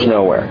 he goes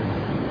nowhere.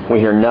 We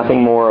hear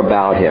nothing more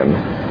about him.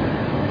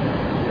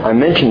 I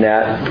mention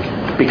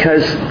that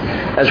because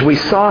as we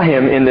saw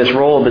him in this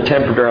role of the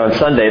tempter on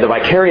Sunday, the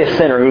vicarious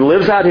sinner who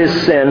lives out his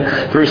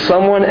sin through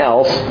someone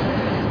else,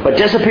 but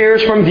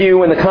disappears from view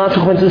when the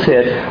consequences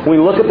hit, we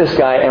look at this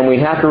guy and we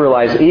have to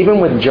realize, even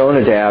with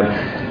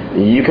Jonadab,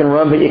 you can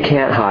run but you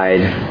can't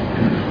hide.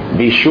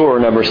 Be sure,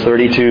 Numbers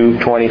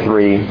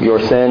 32:23, your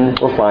sin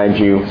will find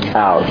you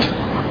out.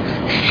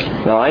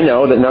 Now I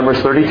know that Numbers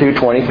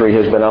 32:23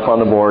 has been up on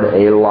the board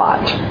a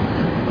lot.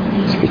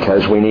 It's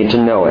because we need to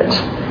know it.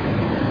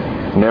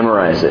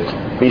 Memorize it.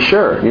 Be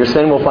sure, your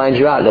sin will find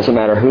you out. It doesn't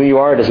matter who you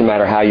are. It doesn't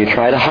matter how you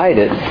try to hide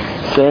it.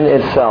 Sin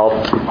itself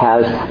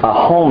has a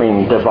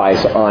homing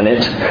device on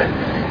it.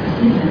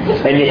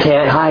 And you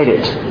can't hide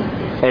it.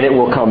 And it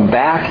will come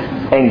back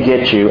and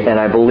get you. And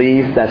I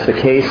believe that's the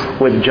case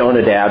with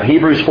Jonadab.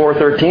 Hebrews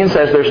 4:13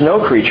 says there's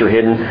no creature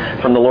hidden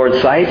from the Lord's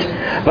sight,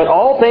 but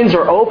all things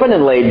are open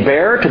and laid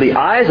bare to the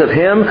eyes of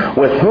Him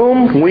with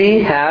whom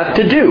we have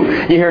to do.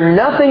 You hear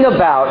nothing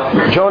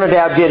about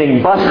Jonadab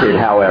getting busted,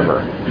 however.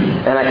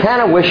 And I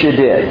kind of wish you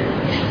did.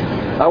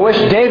 I wish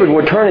David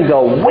would turn and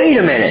go, wait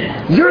a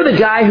minute, you're the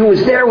guy who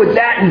was there with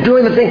that and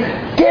doing the thing.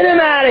 Get him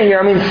out of here.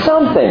 I mean,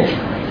 something.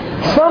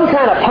 Some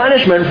kind of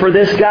punishment for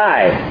this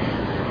guy.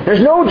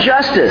 There's no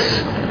justice.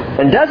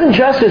 And doesn't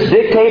justice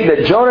dictate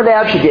that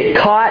Jonadab should get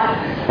caught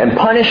and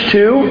punished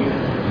too?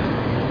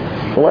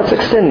 Well, let's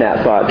extend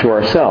that thought to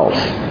ourselves.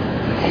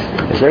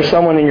 Is there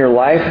someone in your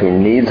life who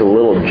needs a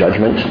little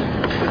judgment?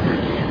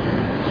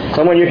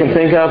 Someone you can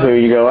think of who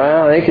you go,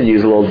 well, they could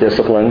use a little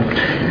discipline.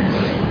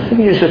 They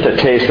can use just a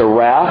taste of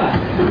wrath.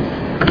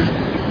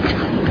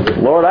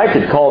 Lord, I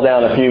could call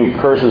down a few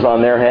curses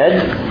on their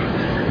head.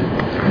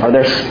 Are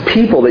there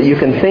people that you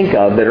can think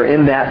of that are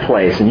in that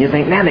place and you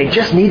think, man, they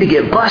just need to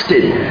get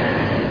busted?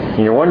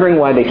 And you're wondering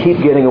why they keep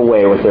getting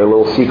away with their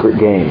little secret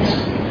games.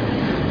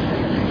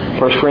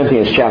 1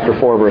 Corinthians chapter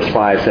 4, verse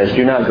 5 says,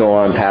 do not go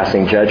on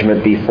passing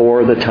judgment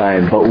before the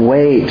time, but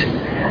wait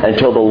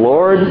until the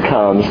Lord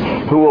comes,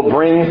 who will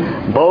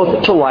bring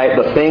both to light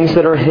the things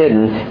that are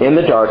hidden in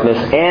the darkness,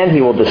 and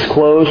He will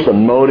disclose the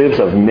motives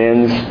of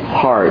men's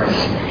hearts.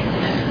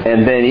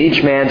 And then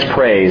each man's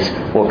praise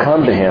will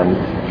come to him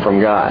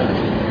from God.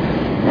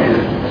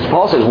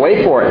 Paul says,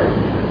 wait for it.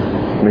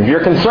 If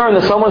you're concerned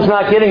that someone's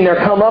not getting their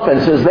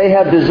comeuppance as they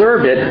have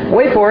deserved it,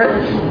 wait for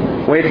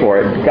it. Wait for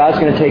it. God's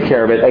going to take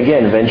care of it.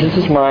 Again, vengeance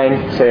is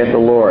mine, saith the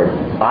Lord.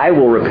 I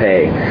will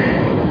repay.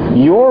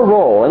 Your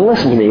role, and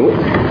listen to me,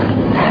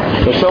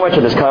 there's so much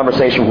of this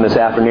conversation from this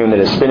afternoon that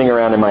is spinning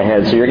around in my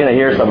head, so you're going to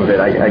hear some of it,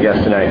 I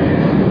guess, tonight.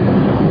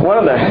 One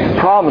of the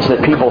problems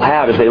that people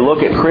have is they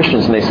look at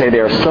Christians and they say they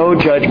are so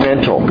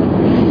judgmental.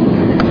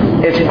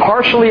 It's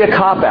partially a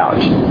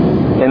cop-out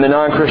in the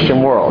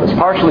non-Christian world. It's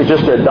partially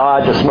just a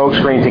dodge, a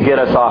smokescreen to get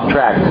us off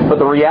track. But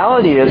the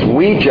reality is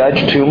we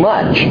judge too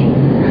much.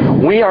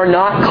 We are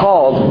not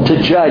called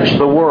to judge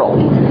the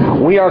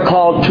world. We are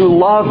called to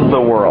love the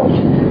world.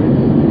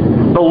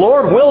 The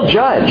Lord will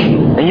judge.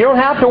 And you don't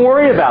have to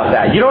worry about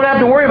that. You don't have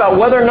to worry about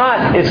whether or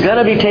not it's going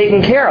to be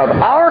taken care of.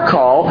 Our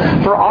call,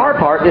 for our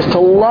part, is to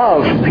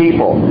love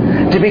people.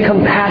 To be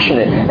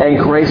compassionate and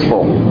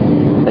graceful.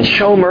 And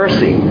show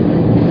mercy.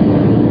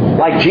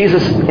 Like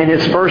Jesus in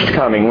His first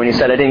coming when He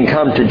said, I didn't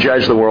come to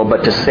judge the world,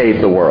 but to save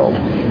the world.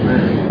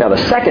 Now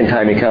the second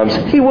time He comes,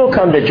 He will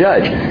come to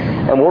judge.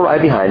 And we'll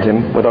ride behind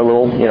Him with our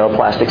little,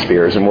 plastic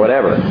spears and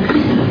whatever.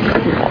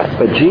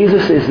 But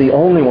Jesus is the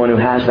only one who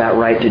has that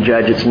right to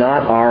judge. It's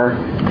not our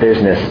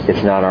business.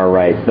 It's not our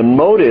right. The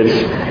motives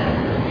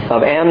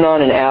of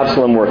Amnon and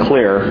Absalom were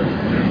clear.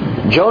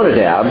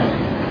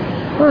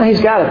 Jonadab, well,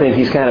 he's got to think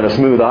he's kind of a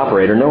smooth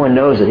operator. No one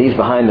knows that he's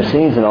behind the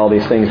scenes in all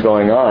these things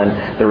going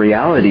on. The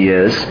reality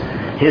is,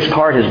 his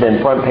part has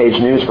been front page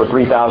news for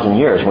 3,000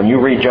 years. When you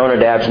read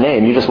Jonadab's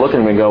name, you just look at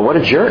him and go, what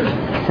a jerk.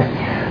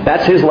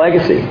 That's his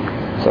legacy.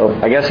 So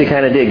I guess he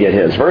kind of did get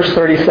his. Verse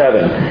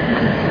 37.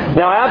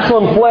 Now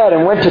Absalom fled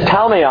and went to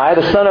Talmai,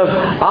 the son of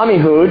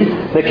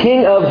Ammihud, the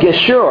king of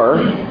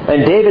Geshur,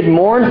 and David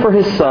mourned for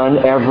his son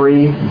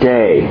every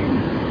day.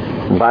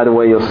 And by the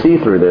way, you'll see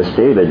through this,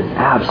 David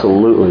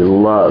absolutely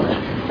loved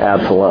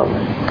Absalom.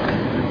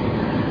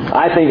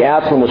 I think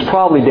Absalom was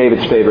probably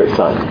David's favorite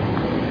son.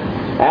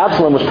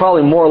 Absalom was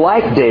probably more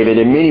like David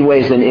in many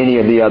ways than any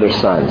of the other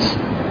sons.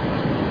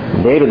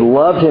 David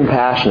loved him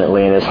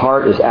passionately, and his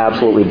heart is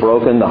absolutely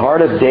broken. The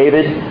heart of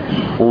David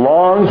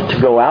longed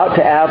to go out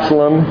to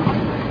Absalom.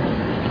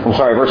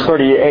 Verse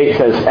 38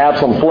 says,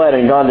 Absalom fled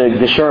and gone to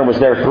Geshur and was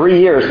there 3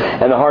 years,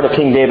 and the heart of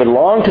King David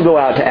longed to go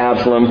out to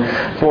Absalom,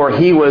 for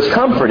he was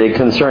comforted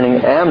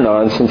concerning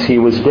Amnon since he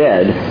was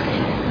dead.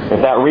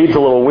 If that reads a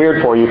little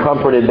weird for you,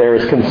 comforted there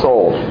is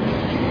consoled.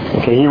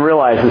 Okay, he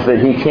realizes that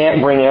he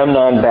can't bring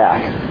Amnon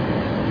back.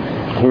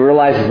 He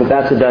realizes that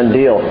that's a done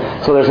deal.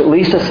 So there's at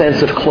least a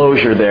sense of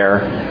closure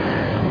there.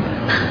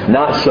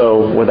 Not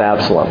so with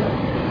Absalom.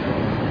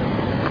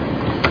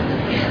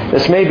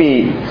 This may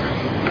be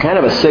kind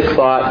of a sick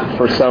thought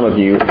for some of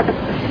you.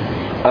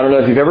 I don't know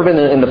if you've ever been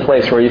in the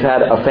place where you've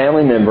had a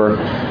family member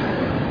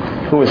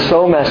who is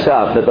so messed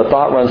up that the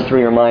thought runs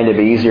through your mind it'd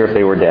be easier if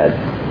they were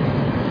dead.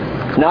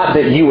 Not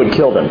that you would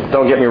kill them.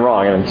 Don't get me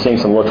wrong. And I'm seeing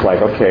some looks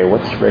like, okay,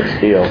 what's Rick's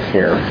deal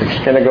here? He's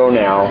going to go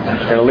now.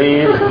 He's going to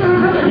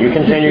leave. You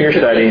continue your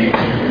study.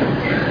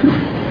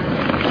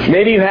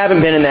 Maybe you haven't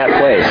been in that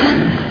place.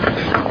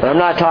 And I'm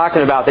not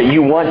talking about that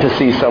you want to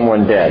see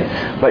someone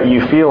dead. But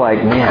you feel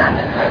like,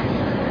 man,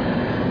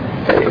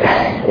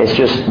 it's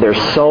just,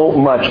 there's so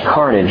much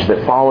carnage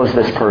that follows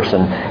this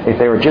person. If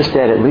they were just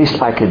dead, at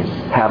least I could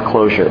have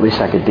closure. At least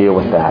I could deal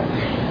with that.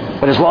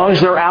 But as long as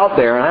they're out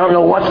there, and I don't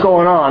know what's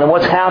going on and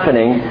what's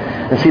happening,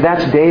 and see,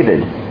 that's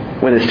David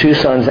with his two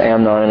sons,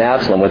 Amnon and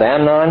Absalom. With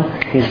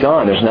Amnon, he's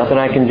gone. There's nothing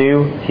I can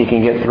do. He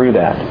can get through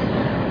that.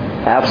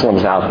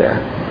 Absalom's out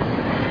there.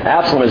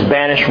 Absalom is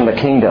banished from the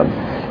kingdom.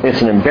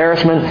 It's an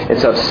embarrassment.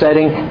 It's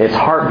upsetting. It's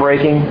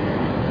heartbreaking.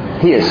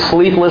 He is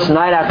sleepless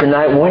night after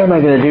night. What am I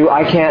going to do?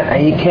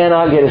 He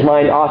cannot get his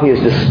mind off. He is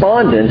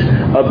despondent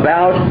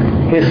about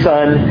his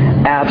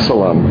son,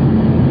 Absalom.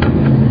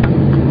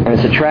 And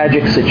it's a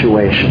tragic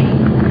situation.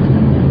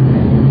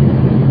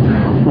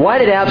 Why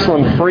did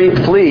Absalom flee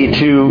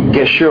to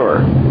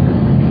Geshur?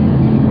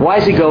 Why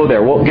does he go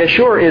there? Well,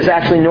 Geshur is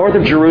actually north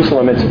of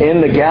Jerusalem. It's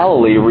in the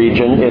Galilee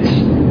region. It's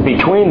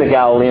between the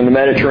Galilee and the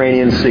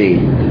Mediterranean Sea.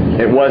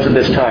 It was at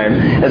this time.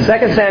 And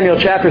 2 Samuel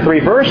chapter 3,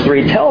 verse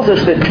 3 tells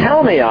us that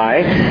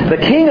Talmai, the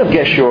king of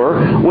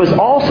Geshur, was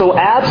also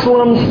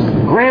Absalom's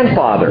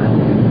grandfather.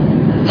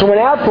 So when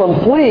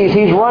Absalom flees,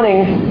 he's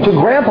running to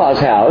Grandpa's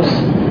house.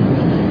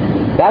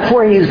 That's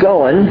where he's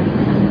going.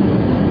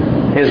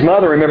 His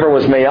mother, remember,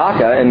 was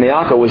Maacah, and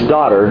Maacah was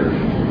daughter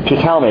to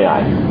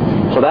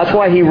Talmai. So that's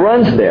why he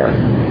runs there.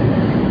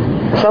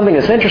 Something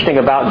that's interesting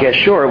about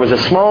Geshur, it was a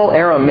small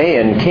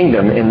Aramaean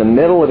kingdom in the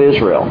middle of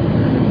Israel.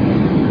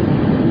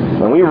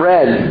 And we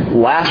read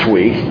last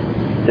week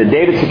that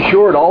David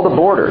secured all the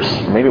borders.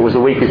 Maybe it was the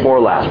week before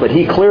last. But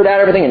he cleared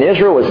out everything, and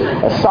Israel was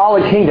a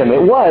solid kingdom.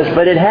 It was,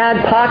 but it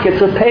had pockets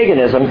of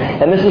paganism,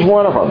 and this is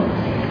one of them.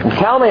 And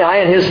Talmai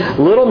and his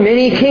little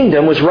mini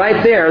kingdom was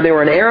right there. They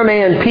were an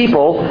Aramaean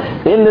people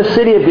in the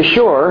city of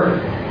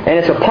Geshur. And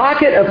it's a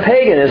pocket of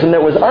paganism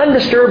that was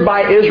undisturbed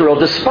by Israel,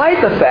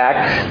 despite the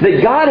fact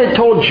that God had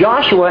told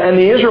Joshua and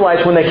the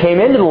Israelites when they came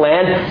into the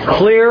land,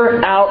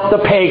 clear out the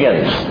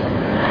pagans.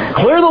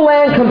 Clear the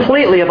land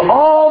completely of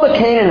all the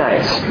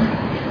Canaanites.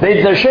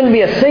 There shouldn't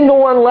be a single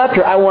one left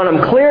here. I want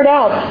them cleared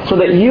out so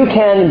that you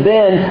can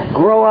then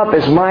grow up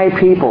as my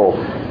people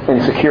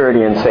in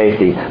security and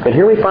safety. But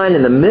here we find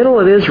in the middle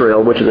of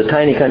Israel, which is a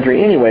tiny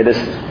country anyway,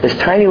 this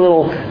tiny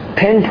little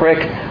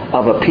pinprick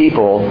of a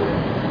people,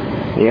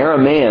 the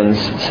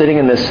Aramaeans sitting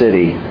in this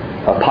city,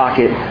 a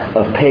pocket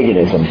of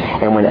paganism.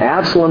 And when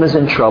Absalom is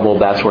in trouble,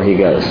 that's where he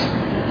goes.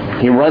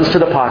 He runs to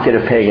the pocket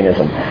of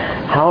paganism.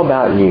 How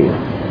about you?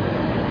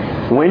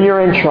 When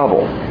you're in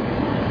trouble,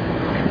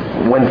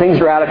 when things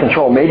are out of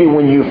control, maybe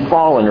when you've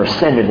fallen or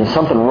sinned and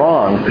something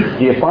wrong,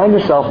 do you find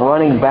yourself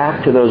running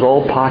back to those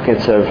old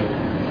pockets of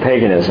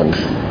paganism?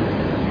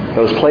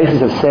 Those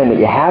places of sin that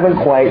you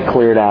haven't quite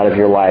cleared out of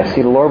your life.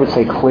 See, the Lord would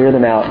say clear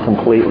them out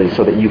completely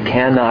so that you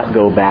cannot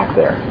go back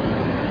there.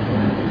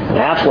 And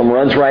Absalom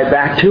runs right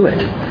back to it.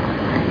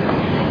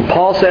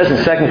 Paul says in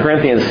 2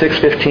 Corinthians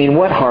 6:15,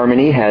 what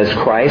harmony has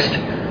Christ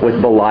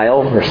with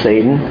Belial or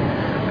Satan?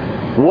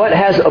 What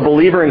has a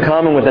believer in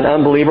common with an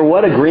unbeliever?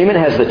 What agreement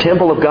has the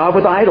temple of God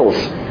with idols?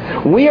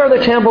 We are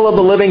the temple of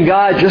the living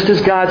God, just as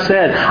God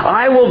said,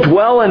 I will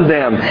dwell in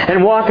them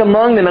and walk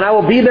among them, and I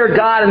will be their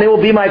God, and they will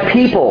be my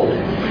people.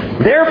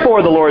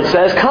 Therefore, the Lord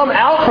says, come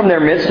out from their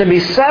midst and be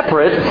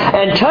separate,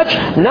 and touch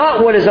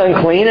not what is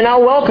unclean, and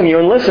I'll welcome you.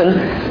 And listen,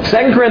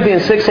 2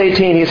 Corinthians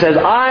 6:18, he says,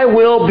 I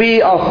will be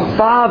a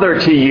father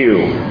to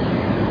you.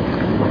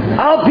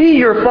 I'll be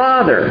your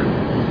father.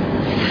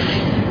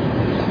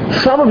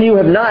 Some of you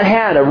have not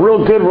had a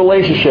real good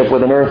relationship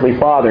with an earthly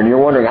father, and you're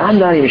wondering, I'm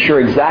not even sure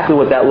exactly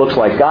what that looks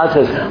like. God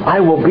says, I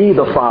will be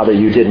the father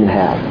you didn't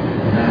have.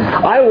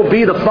 I will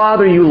be the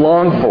father you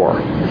long for.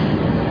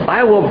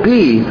 I will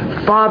be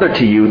father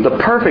to you, the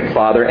perfect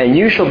father, and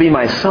you shall be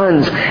my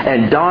sons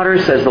and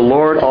daughters, says the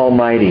Lord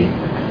Almighty.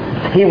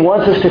 He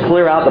wants us to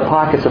clear out the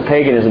pockets of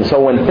paganism.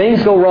 So when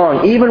things go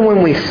wrong, even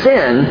when we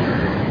sin,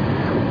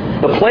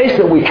 the place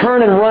that we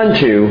turn and run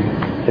to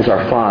is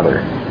our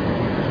Father.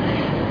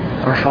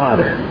 Our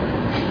Father,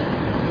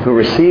 who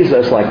receives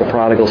us like the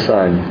prodigal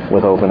son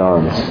with open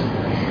arms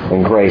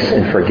and grace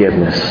and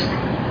forgiveness.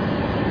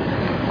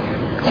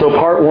 So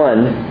part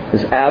 1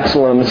 is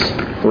Absalom's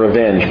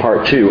revenge.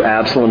 Part 2,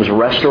 Absalom's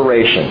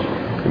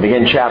restoration. We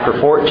begin chapter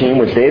 14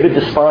 with David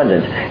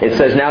despondent. It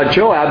says, now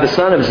Joab, the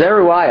son of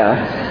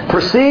Zeruiah,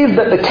 perceived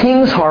that the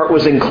king's heart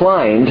was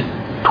inclined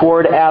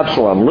toward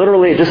Absalom.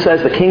 Literally, it just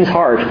says the king's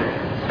heart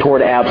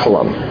toward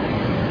Absalom.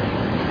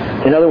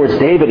 In other words,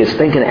 David is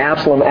thinking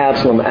Absalom,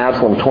 Absalom,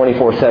 Absalom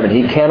 24/7.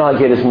 He cannot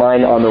get his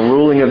mind on the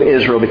ruling of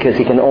Israel because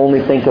he can only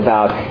think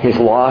about his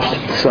lost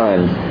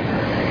son.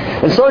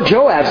 And so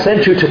Joab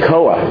sent to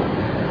Tekoa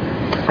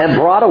and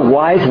brought a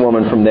wise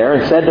woman from there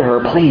and said to her,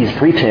 please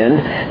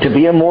pretend to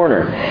be a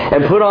mourner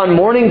and put on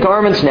mourning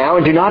garments now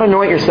and do not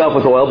anoint yourself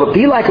with oil, but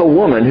be like a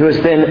woman who has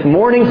been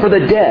mourning for the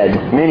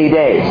dead many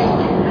days.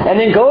 And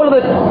then go to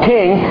the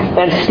king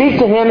and speak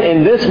to him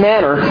in this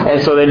manner.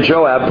 And so then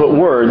Joab put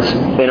words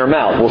in her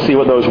mouth. We'll see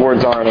what those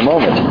words are in a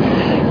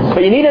moment.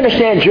 But you need to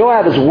understand,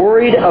 Joab is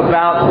worried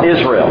about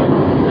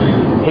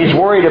Israel. He's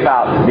worried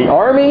about the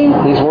army.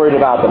 He's worried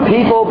about the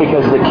people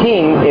because the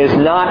king is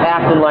not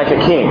acting like a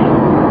king.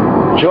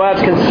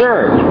 Joab's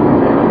concerned.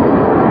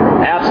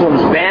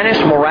 Absalom's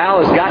banished.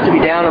 Morale has got to be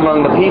down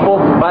among the people.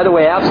 By the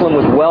way, Absalom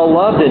was well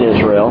loved in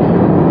Israel.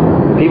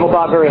 People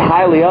thought very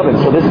highly of him.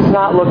 So this is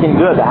not looking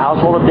good. The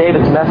household of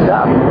David's messed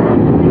up.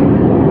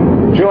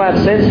 Joab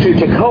sends to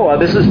Tekoa.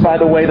 This is, by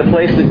the way, the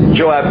place that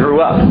Joab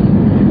grew up.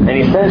 And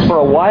he sends for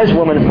a wise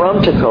woman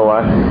from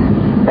Tekoa.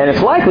 And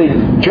it's likely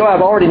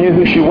Joab already knew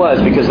who she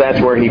was because that's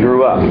where he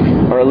grew up.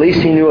 Or at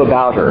least he knew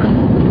about her.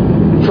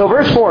 So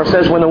verse 4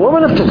 says, when the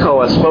woman of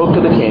Tekoa spoke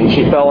to the king,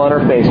 she fell on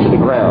her face to the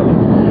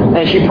ground.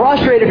 And she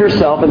prostrated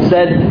herself and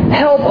said,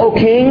 help, O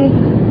king.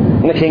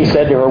 And the king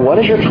said to her, what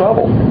is your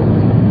trouble?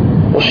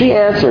 Well, she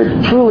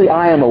answered, truly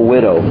I am a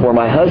widow, for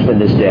my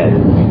husband is dead.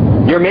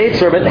 Your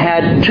maidservant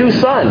had 2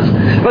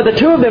 sons, but the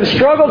 2 of them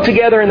struggled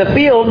together in the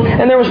field,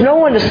 and there was no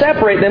one to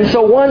separate them,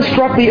 so one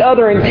struck the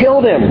other and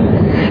killed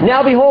him.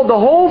 Now behold, the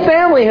whole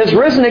family has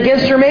risen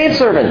against your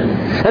maidservant.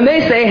 And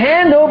they say,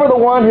 hand over the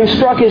one who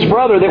struck his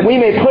brother, that we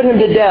may put him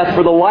to death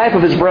for the life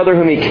of his brother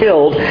whom he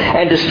killed,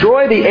 and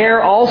destroy the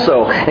heir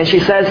also. And she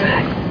says,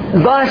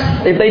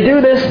 thus, if they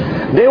do this,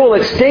 they will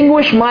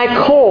extinguish my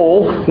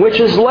coal which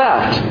is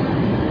left.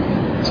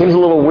 Seems a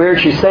little weird.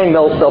 She's saying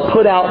they'll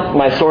put out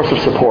my source of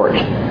support.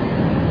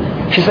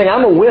 She's saying,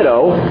 I'm a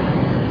widow.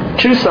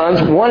 2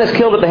 sons. One is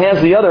killed at the hands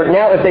of the other.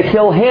 Now if they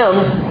kill him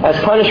as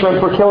punishment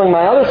for killing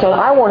my other son,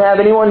 I won't have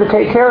anyone to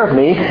take care of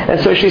me. And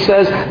so she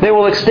says, they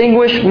will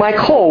extinguish my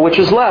coal which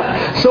is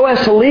left, so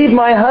as to leave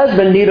my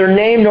husband neither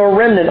name nor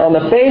remnant on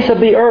the face of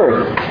the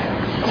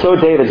earth. So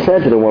David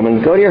said to the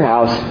woman, go to your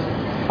house.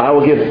 I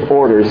will give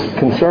orders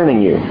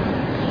concerning you.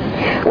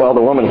 Well,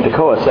 the woman of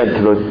Tekoa said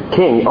to the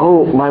king,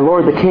 oh, my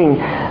lord the king,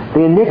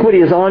 the iniquity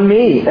is on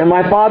me and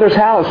my father's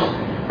house,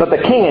 but the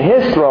king and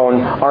his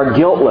throne are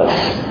guiltless.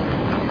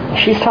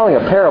 She's telling a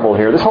parable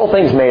here. This whole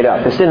thing's made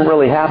up. This didn't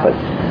really happen.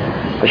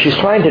 But she's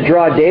trying to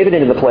draw David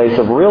into the place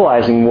of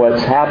realizing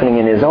what's happening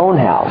in his own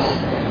house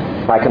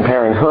by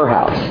comparing her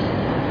house.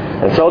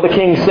 And so the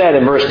king said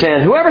in verse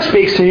 10, whoever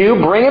speaks to you,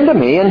 bring him to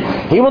me,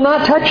 and he will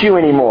not touch you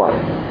anymore.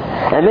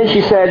 And then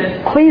she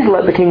said, please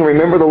let the king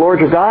remember the Lord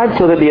your God,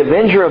 so that the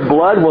avenger of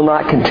blood will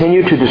not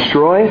continue to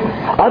destroy.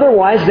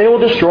 Otherwise they will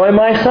destroy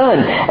my son.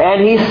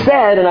 And he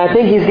said, and I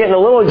think he's getting a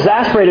little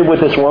exasperated with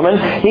this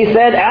woman, he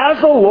said, as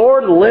the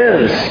Lord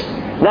lives,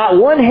 not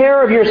one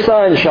hair of your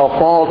son shall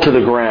fall to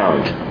the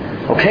ground.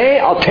 Okay,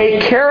 I'll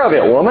take care of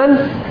it, woman.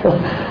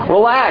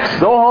 Relax,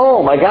 go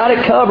home. I got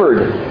it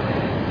covered.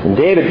 And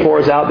David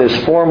pours out this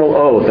formal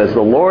oath, as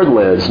the Lord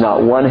lives,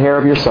 not one hair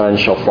of your son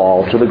shall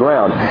fall to the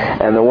ground.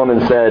 And the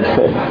woman said,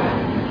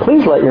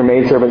 please let your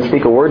maidservant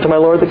speak a word to my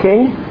lord the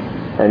king.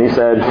 And he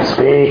said,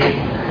 speak.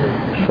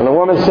 And the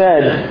woman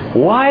said,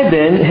 why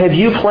then have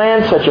you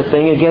planned such a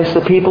thing against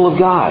the people of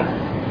God?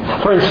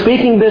 For in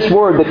speaking this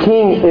word, the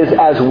king is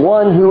as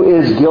one who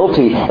is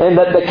guilty, and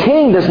that the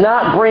king does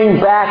not bring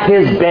back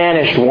his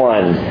banished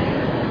one.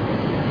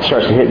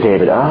 Starts to hit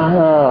David.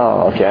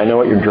 Okay, I know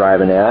what you're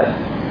driving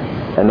at.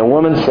 And the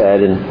woman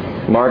said,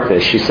 and mark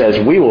this, she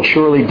says, we will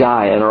surely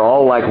die and are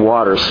all like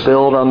water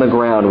spilled on the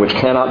ground, which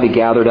cannot be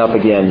gathered up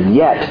again.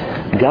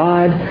 Yet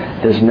God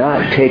does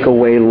not take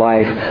away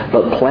life,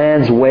 but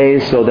plans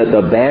ways so that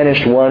the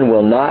banished one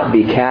will not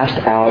be cast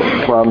out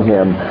from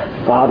him.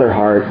 Father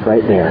heart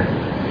right there.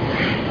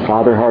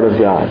 Father heart of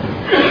God.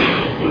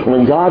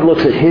 When God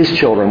looks at His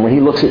children, when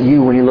He looks at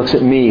you, when He looks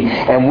at me,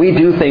 and we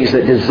do things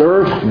that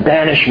deserve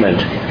banishment,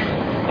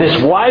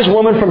 this wise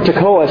woman from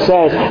Tekoa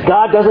says,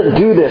 God doesn't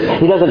do this.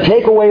 He doesn't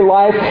take away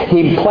life.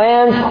 He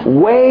plans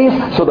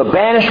ways so the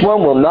banished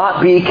one will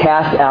not be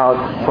cast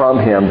out from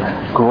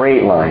him.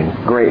 Great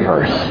line. Great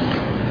verse.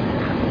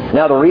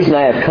 Now the reason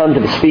I have come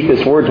to speak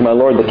this word to my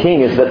lord the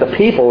king is that the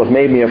people have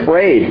made me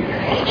afraid.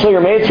 So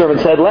your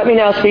maidservant said, let me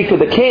now speak to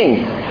the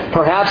king.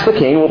 Perhaps the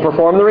king will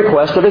perform the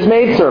request of his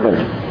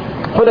maidservant.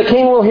 For the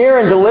king will hear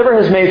and deliver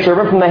his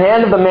maidservant from the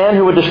hand of the man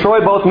who would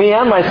destroy both me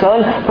and my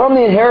son from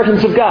the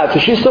inheritance of God. So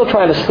she's still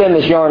trying to spin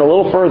this yarn a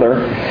little further.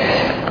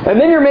 And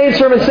then your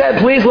maidservant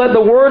said, please let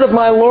the word of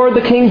my lord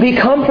the king be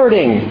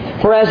comforting.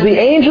 For as the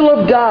angel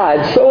of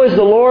God, so is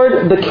the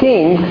Lord the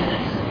king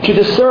to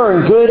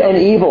discern good and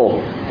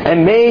evil.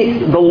 And may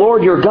the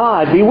Lord your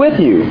God be with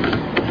you.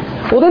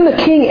 Well, then the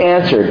king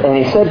answered, and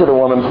he said to the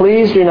woman,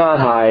 please do not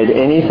hide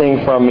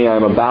anything from me I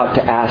am about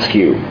to ask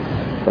you.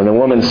 And the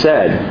woman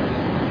said,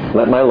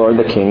 let my lord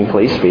the king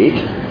please speak.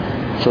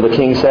 So the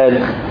king said,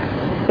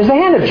 is the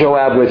hand of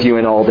Joab with you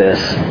in all this?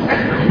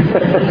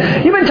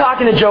 You've been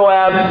talking to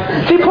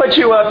Joab. He put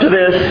you up to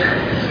this.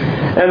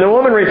 And the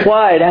woman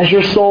replied, as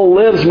your soul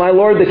lives, my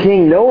lord the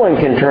king, no one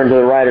can turn to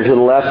the right or to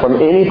the left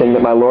from anything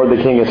that my lord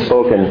the king has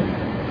spoken.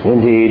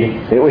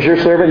 Indeed, it was your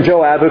servant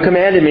Joab who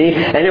commanded me,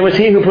 and it was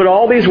he who put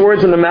all these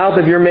words in the mouth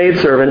of your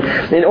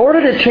maidservant. In order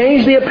to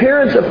change the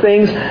appearance of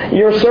things,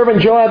 your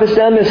servant Joab has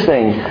done this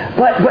thing.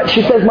 But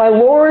she says, my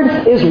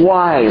Lord is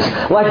wise,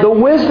 like the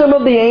wisdom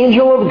of the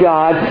angel of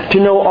God, to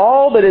know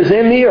all that is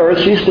in the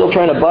earth. She's still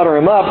trying to butter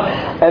him up.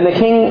 And the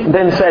king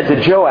then said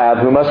to Joab,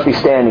 who must be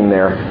standing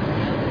there,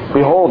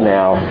 behold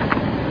now,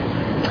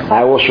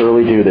 I will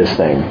surely do this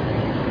thing.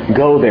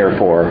 Go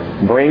therefore,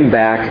 bring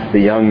back the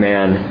young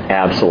man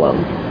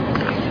Absalom.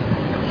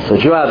 So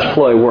Joab's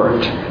ploy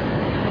worked.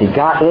 He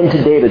got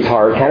into David's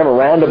heart, kind of a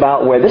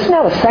roundabout way. This is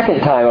now the second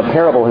time a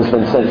parable has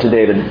been sent to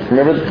David.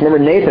 Remember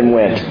Nathan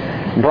went,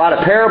 brought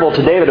a parable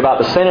to David about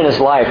the sin in his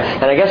life.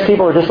 And I guess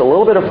people are just a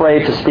little bit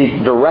afraid to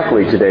speak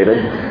directly to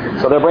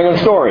David. So they're bringing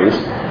stories.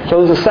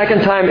 So this is the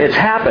second time it's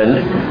happened,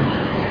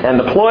 and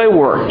the ploy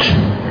worked.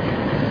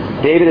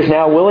 David is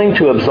now willing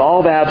to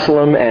absolve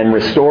Absalom and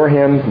restore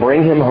him,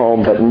 bring him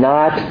home, but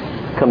not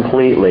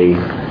completely.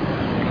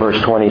 Verse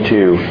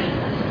 22.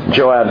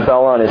 Joab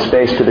fell on his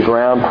face to the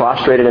ground,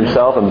 prostrated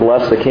himself, and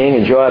blessed the king.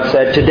 And Joab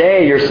said,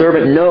 today your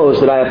servant knows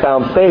that I have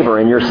found favor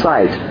in your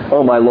sight,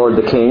 O my lord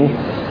the king,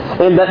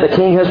 in that the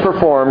king has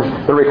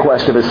performed the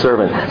request of his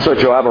servant. So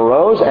Joab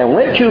arose and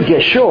went to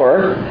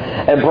Geshur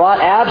and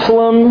brought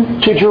Absalom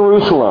to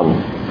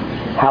Jerusalem.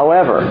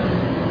 However,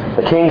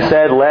 the king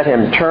said, let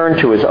him turn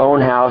to his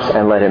own house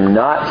and let him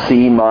not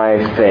see my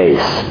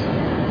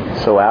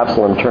face. So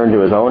Absalom turned to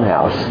his own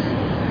house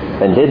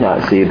and did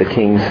not see the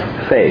king's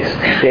face.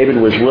 David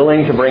was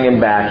willing to bring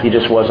him back. He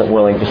just wasn't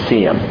willing to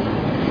see him.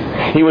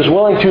 He was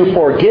willing to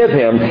forgive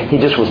him. He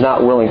just was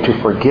not willing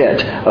to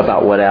forget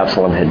about what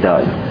Absalom had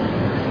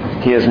done.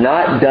 He is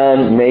not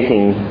done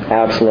making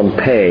Absalom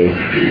pay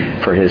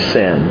for his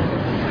sin.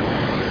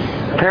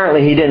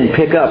 Apparently he didn't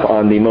pick up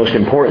on the most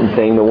important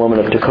thing the woman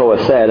of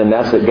Tekoa said, and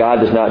that's that God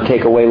does not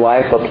take away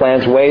life but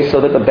plans ways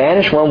so that the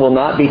banished one will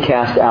not be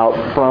cast out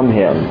from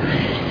him.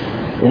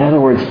 In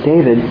other words,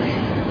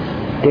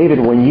 David,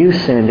 when you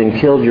sinned and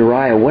killed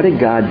Uriah, what did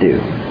God do?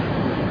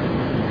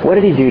 What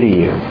did he do to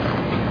you?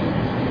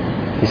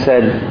 He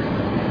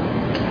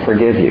said,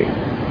 forgive you.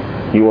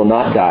 You will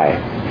not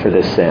die for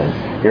this sin.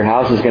 Your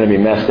house is going to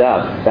be messed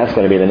up. That's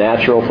going to be the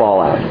natural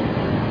fallout.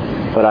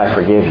 But I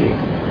forgive you.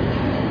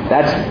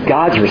 That's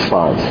God's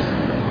response.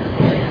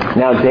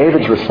 Now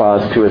David's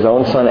response to his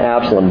own son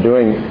Absalom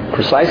doing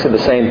precisely the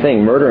same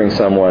thing, murdering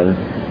someone,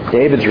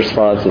 David's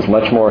response is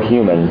much more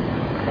human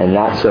and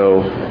not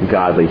so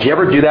godly. Did you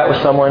ever do that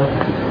with someone?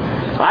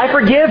 I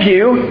forgive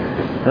you,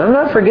 and I'm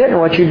not forgetting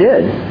what you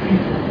did.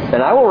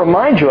 And I will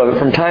remind you of it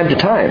from time to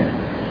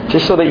time,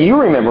 just so that you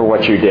remember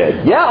what you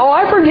did. Yeah,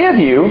 I forgive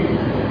you.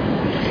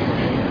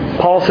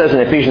 Paul says in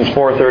Ephesians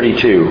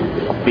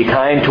 4:32, be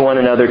kind to one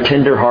another,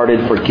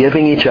 tender-hearted,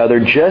 forgiving each other,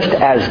 just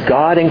as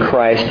God in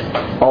Christ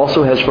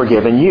also has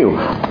forgiven you.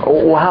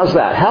 Well, how's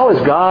that? How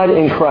has God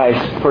in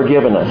Christ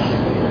forgiven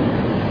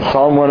us?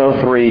 Psalm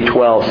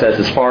 103:12 says,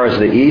 as far as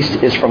the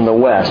east is from the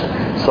west,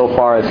 so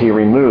far as He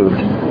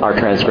removed our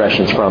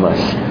transgressions from us.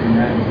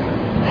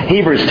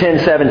 Hebrews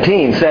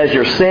 10:17 says,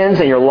 your sins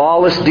and your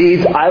lawless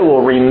deeds I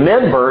will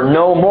remember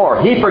no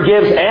more. He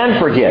forgives and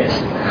forgets.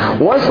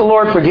 Once the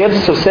Lord forgives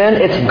us of sin,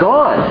 it's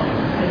gone.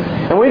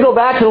 And we go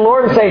back to the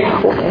Lord and say,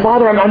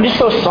 Father, I'm just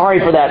so sorry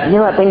for that. You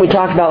know that thing we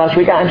talked about last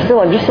week? I'm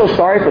just so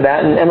sorry for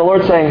that. And the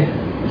Lord's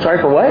saying, sorry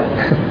for what?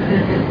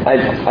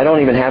 I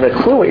don't even have a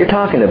clue what you're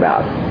talking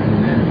about.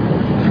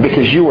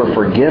 Because you were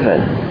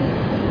forgiven.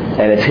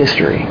 And it's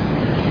history.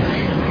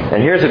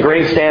 And here's a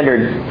great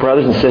standard,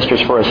 brothers and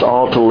sisters, for us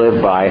all to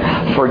live by.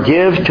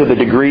 Forgive to the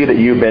degree that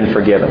you've been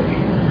forgiven.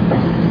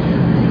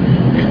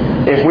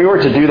 If we were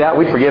to do that,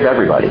 we'd forgive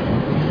everybody.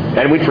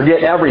 And we'd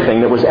forget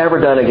everything that was ever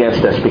done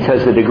against us,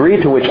 because the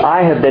degree to which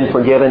I have been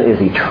forgiven is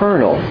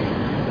eternal.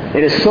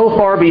 It is so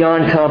far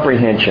beyond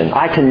comprehension.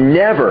 I can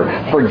never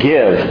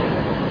forgive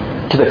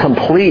to the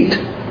complete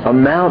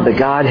amount that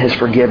God has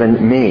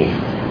forgiven me.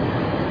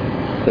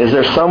 Is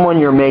there someone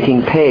you're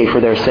making pay for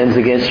their sins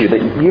against you,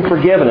 that you've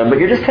forgiven them, but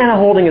you're just kind of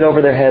holding it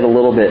over their head a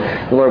little bit?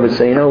 The Lord would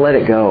say, let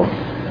it go.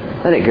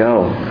 Let it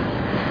go.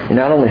 You're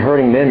not only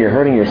hurting them, you're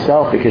hurting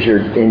yourself because you're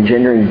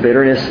engendering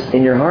bitterness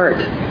in your heart.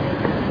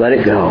 Let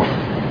it go.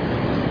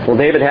 Well,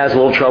 David has a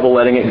little trouble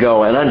letting it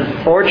go, and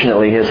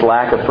unfortunately his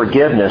lack of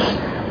forgiveness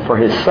for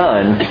his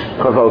son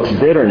provokes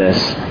bitterness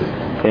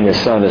in his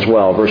son as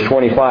well. Verse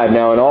 25,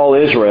 now in all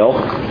Israel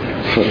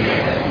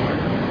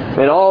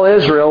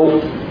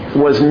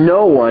was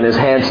no one as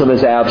handsome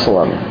as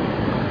Absalom.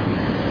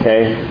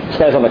 Okay? This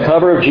guy's on the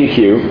cover of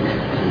GQ,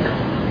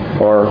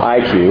 or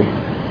IQ.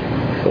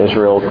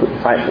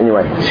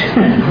 Anyway.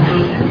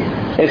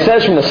 It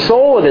says from the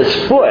sole of his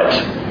foot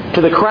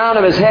to the crown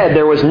of his head,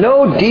 there was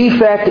no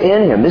defect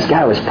in him. This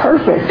guy was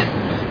perfect.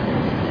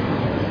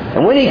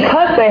 And when he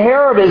cut the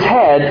hair of his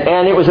head,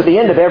 and it was at the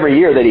end of every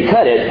year that he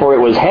cut it, for it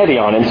was heavy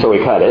on him, so he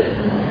cut it.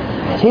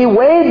 He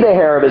weighed the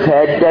hair of his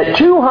head at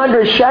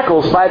 200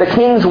 shekels by the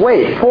king's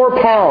weight,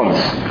 4 pounds.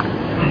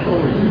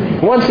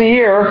 Once a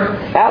year,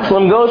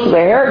 Absalom goes to the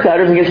hair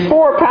cutters and gets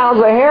 4 pounds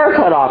of hair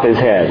cut off his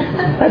head.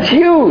 That's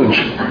huge.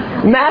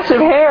 Massive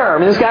hair. I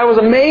mean, this guy was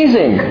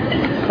amazing.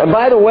 And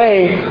by the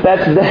way,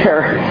 that's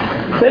there.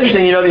 It's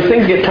interesting, these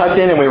things get tucked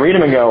in and we read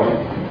them and go,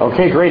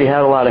 okay, great, he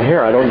had a lot of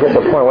hair. I don't get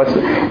the point.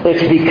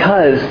 It's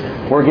because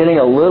we're getting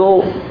a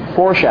little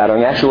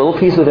foreshadowing, actually a little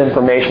piece of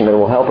information that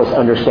will help us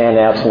understand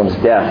Absalom's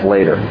death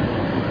later.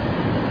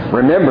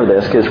 Remember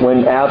this, because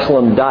when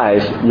Absalom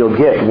dies, you'll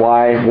get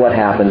why what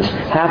happens.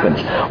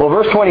 Well,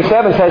 verse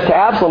 27 says, to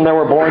Absalom there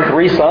were born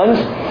 3 sons,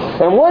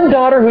 and one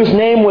daughter whose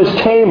name was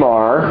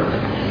Tamar,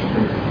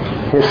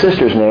 his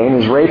sister's name,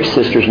 his raped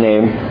sister's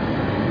name.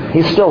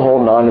 He's still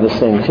holding on to this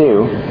thing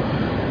too.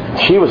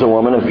 She was a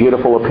woman of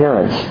beautiful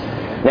appearance.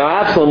 Now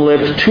Absalom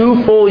lived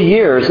 2 full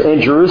years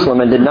in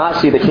Jerusalem and did not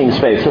see the king's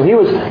face. So he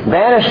was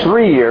banished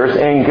 3 years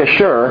in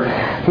Geshur.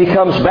 He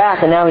comes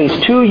back and now he's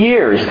 2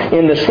 years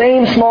in the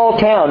same small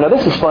town. Now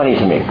this is funny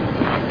to me.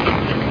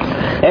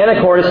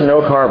 Anacortes and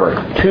Oak Harbor,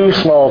 2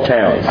 small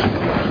towns.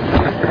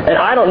 And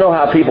I don't know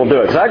how people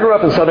do it, because I grew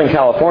up in Southern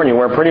California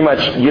where pretty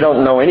much you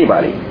don't know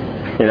anybody.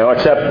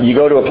 Except you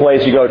go to a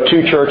place, you go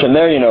to church and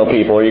there you know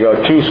people, or you go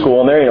to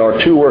school and there you know, or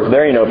to work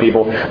there you know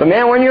people. But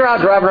man, when you're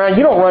out driving around,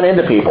 you don't run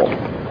into people.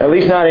 At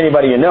least not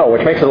anybody you know,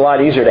 which makes it a lot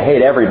easier to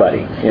hate everybody,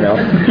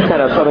 It's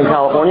kind of Southern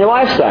California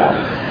lifestyle.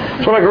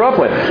 That's what I grew up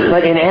with.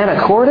 Like in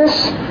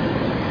Anacortes,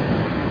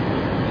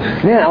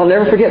 man, I'll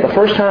never forget the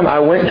first time I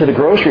went to the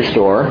grocery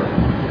store,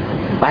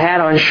 I had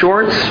on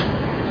shorts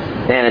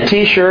and a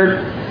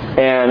t-shirt,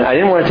 and I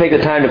didn't want to take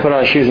the time to put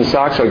on shoes and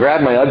socks, so I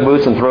grabbed my Ugg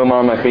boots and threw them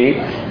on my feet.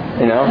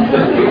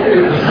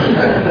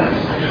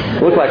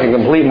 Looked like like a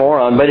complete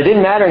moron, but it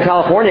didn't matter in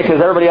California because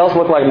everybody else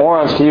looked like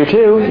morons to you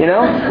too, you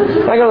know?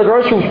 I go to the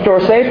grocery store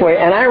Safeway,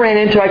 and I ran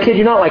into, I kid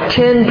you not, like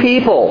 10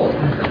 people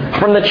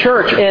from the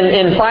church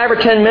in 5 or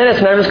 10 minutes,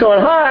 and I'm just going,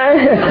 hi.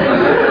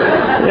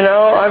 You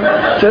know,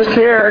 I'm just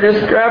here,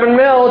 just grabbing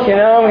milk, you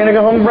know, I'm going to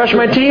go home and brush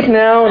my teeth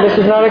now. This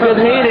is not a good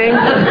meeting.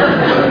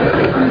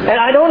 And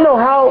I don't know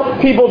how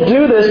people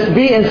do this,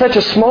 be in such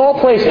a small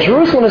place.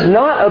 Jerusalem is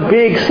not a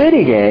big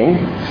city,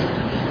 gang.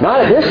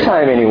 Not at this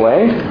time,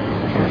 anyway.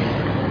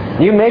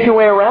 You make your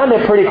way around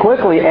it pretty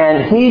quickly,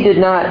 and he did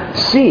not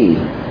see.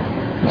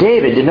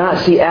 David did not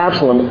see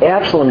Absalom.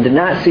 Absalom did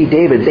not see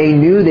David. They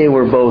knew they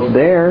were both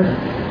there.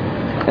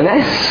 And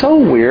that's so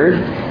weird.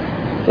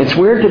 It's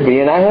weird to be,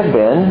 and I have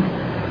been,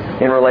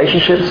 in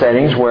relationship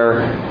settings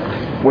where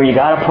you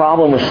got a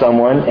problem with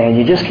someone, and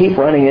you just keep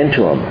running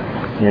into them,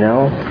 you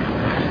know?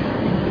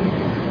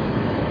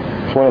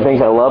 It's one of the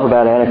things I love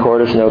about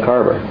anacortes no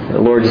carver. The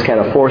Lord just kind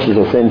of forces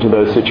us into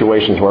those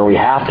situations where we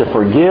have to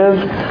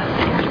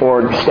forgive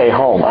or stay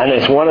home. And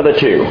it's one of the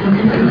two.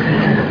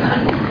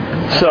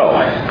 So,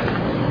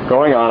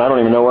 going on, I don't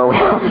even know where we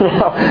are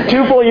now.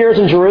 2 full years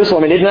in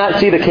Jerusalem, he did not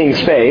see the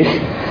king's face.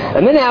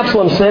 And then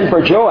Absalom sent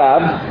for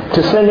Joab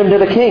to send him to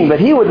the king,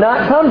 but he would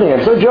not come to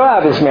him. So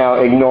Joab is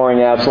now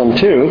ignoring Absalom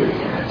too.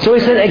 So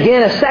he sent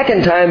again a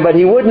second time, but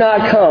he would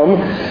not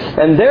come.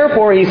 And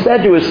therefore he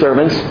said to his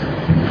servants,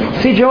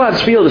 see,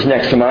 Joab's field is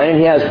next to mine, and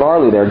he has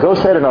barley there. Go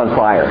set it on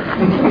fire.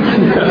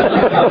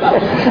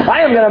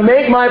 I am going to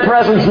make my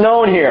presence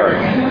known here.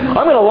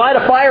 I'm going to light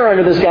a fire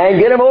under this guy and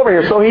get him over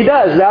here. So he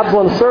does.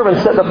 Absalom's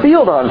servants set the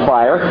field on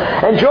fire.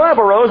 And Joab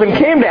arose and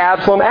came to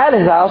Absalom at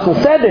his house and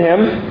said to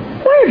him,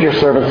 why did your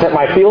servant set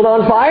my field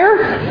on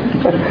fire?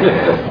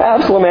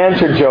 Absalom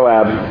answered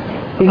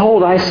Joab,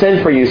 behold, I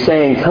sent for you,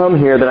 saying, come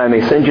here that I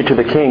may send you to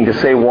the king, to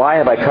say, why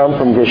have I come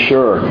from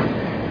Geshur?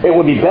 It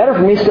would be better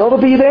for me still to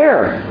be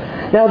there.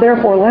 Now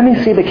therefore, let me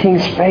see the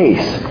king's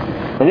face.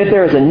 And if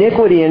there is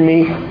iniquity in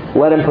me,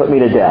 let him put me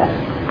to death.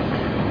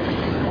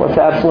 What's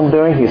Absalom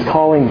doing? He's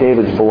calling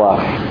David's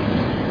bluff.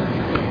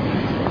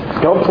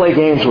 Don't play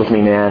games with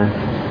me,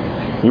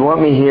 man. You want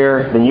me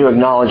here, then you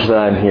acknowledge that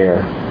I'm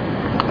here.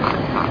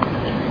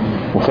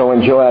 And so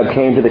when Joab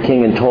came to the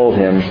king and told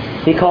him,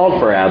 he called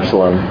for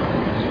Absalom.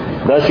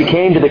 Thus he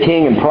came to the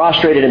king and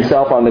prostrated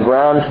himself on the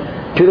ground,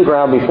 to the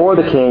ground before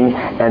the king,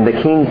 and the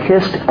king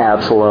kissed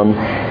Absalom.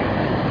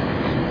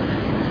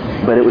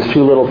 But it was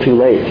too little too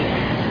late.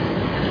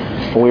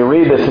 When we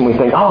read this and we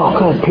think, oh,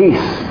 good, peace,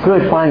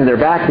 good, fine, they're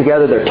back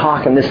together, they're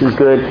talking, this is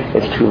good,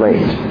 it's too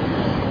late.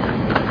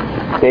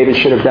 David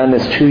should have done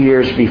this 2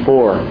 years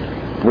before,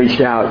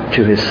 reached out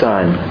to his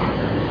son.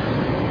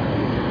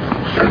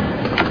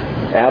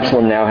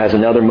 Absalom now has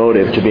another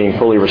motive to being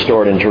fully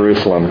restored in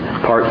Jerusalem.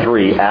 Part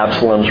 3,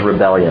 Absalom's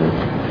rebellion.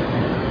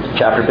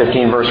 Chapter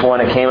 15, verse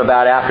 1, it came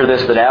about after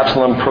this that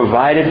Absalom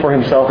provided for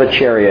himself a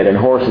chariot and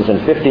horses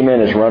and 50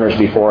 men as runners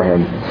before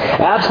him.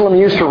 Absalom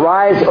used to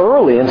rise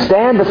early and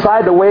stand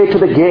beside the way to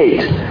the gate.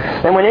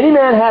 And when any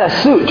man had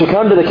a suit to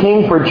come to the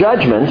king for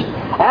judgment,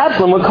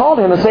 Absalom would call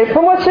to him and say,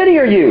 from what city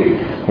are you?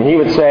 And he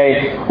would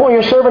say, well,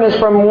 your servant is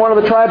from one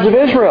of the tribes of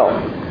Israel.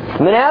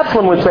 And then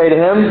Absalom would say to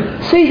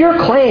him, see, your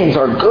claims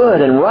are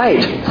good and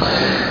right.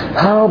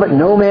 Oh, but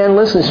no man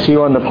listens to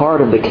you on the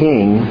part of the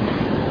king.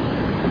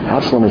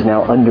 Absalom is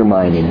now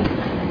undermining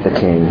the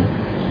king.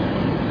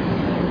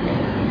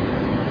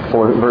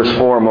 For verse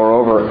 4,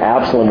 moreover,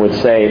 Absalom would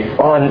say,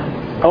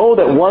 oh,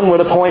 that one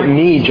would appoint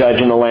me judge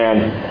in the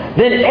land.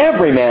 Then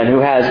every man who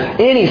has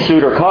any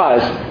suit or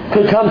cause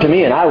could come to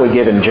me and I would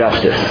give him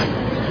justice.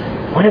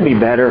 Wouldn't it be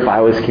better if I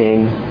was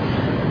king?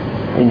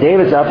 And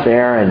David's up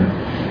there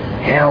and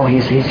you know,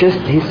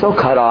 he's so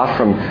cut off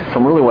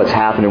from really what's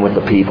happening with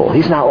the people.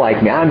 He's not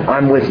like me.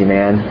 I'm with you,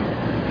 man.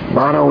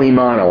 Mano y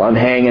mano. I'm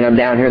hanging. I'm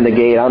down here in the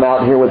gate. I'm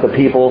out here with the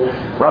people,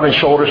 rubbing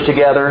shoulders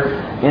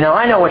together. You know,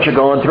 I know what you're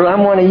going through.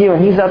 I'm one of you.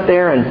 And he's up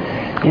there.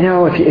 And, you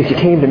know, if you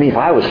came to me, if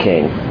I was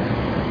king,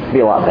 it'd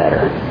be a lot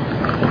better.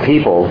 The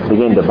people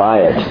begin to buy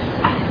it.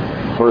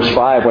 Verse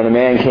 5, when a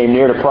man came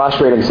near to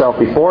prostrate himself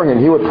before him,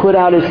 he would put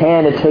out his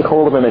hand and take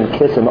hold of him and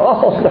kiss him.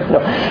 Oh,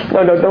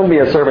 no, don't be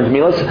a servant to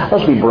me.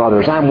 Let's be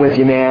brothers. I'm with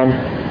you,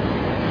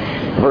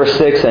 man. Verse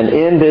 6, and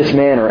in this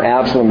manner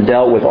Absalom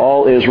dealt with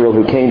all Israel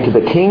who came to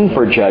the king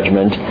for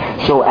judgment.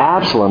 So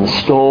Absalom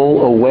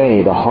stole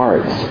away the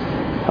hearts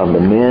of the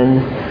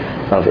men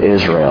of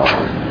Israel.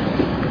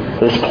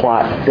 This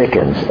plot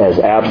thickens as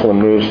Absalom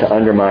moves to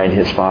undermine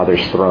his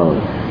father's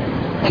throne,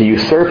 to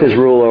usurp his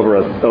rule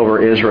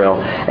over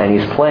Israel, and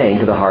he's playing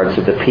to the hearts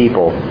of the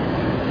people.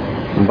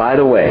 And by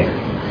the way,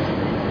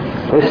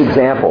 this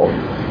example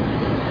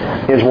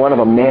is one of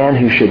a man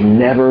who should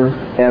never,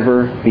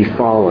 ever be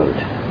followed.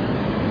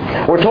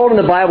 We're told in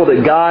the Bible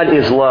that God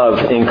is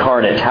love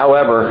incarnate.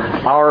 However,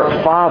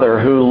 our Father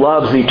who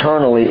loves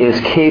eternally is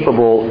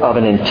capable of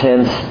an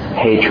intense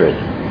hatred.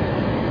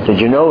 Did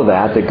you know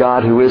that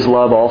God who is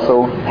love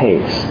also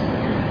hates?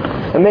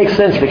 It makes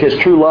sense because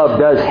true love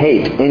does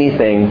hate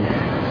anything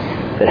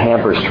that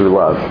hampers true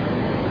love.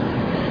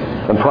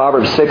 In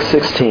Proverbs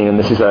 6:16, and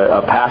this is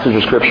a passage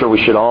of Scripture we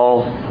should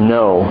all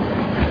know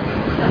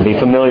and be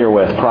familiar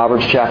with.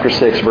 Proverbs chapter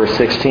 6, verse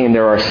 16,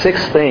 there are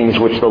 6 things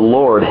which the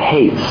Lord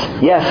hates.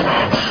 Yes,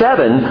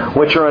 7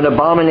 which are an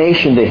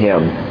abomination to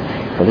Him.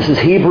 Now, this is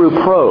Hebrew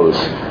prose.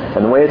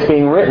 And the way it's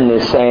being written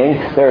is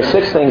saying there are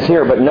 6 things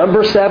here, but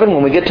number 7,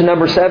 when we get to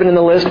number 7 in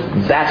the list,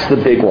 that's the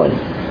big one.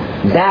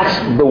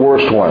 That's the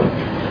worst one.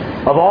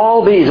 Of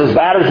all these, as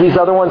bad as these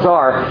other ones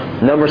are,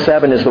 number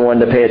 7 is the one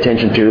to pay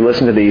attention to.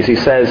 Listen to these. He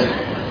says,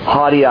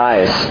 haughty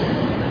eyes,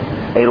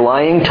 a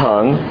lying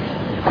tongue,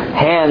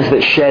 hands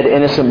that shed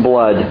innocent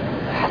blood,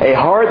 a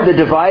heart that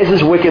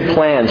devises wicked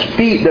plans,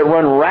 feet that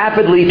run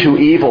rapidly to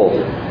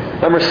evil.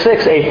 Number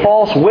 6, a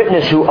false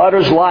witness who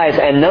utters lies.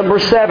 And number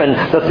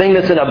 7, the thing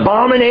that's an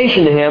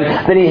abomination to Him,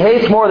 that He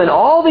hates more than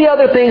all the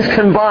other things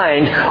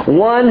combined,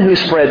 one who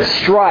spreads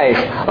strife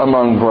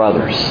among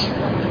brothers.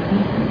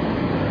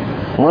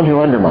 One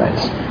who undermines.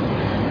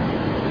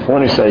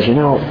 One who says, I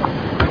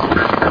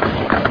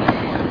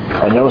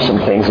know some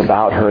things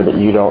about her that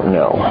you don't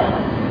know.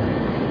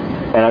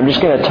 And I'm just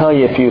going to tell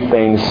you a few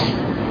things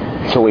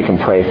so we can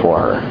pray for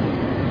her.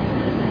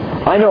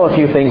 I know a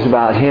few things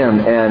about him,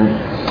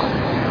 and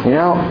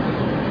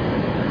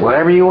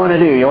whatever you want to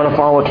do, you want to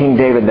follow King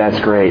David, that's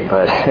great,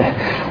 but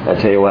I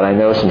tell you what, I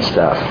know some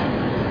stuff.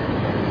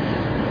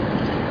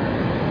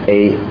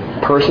 A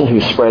person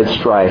who spreads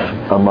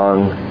strife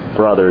among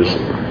brothers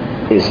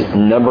is,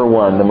 number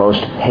 1, the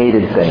most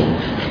hated thing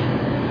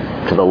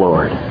to the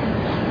Lord.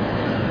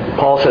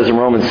 Paul says in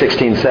Romans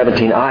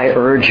 16:17, I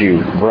urge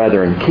you,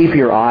 brethren, keep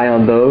your eye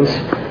on those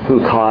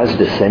who cause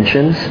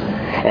dissensions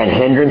and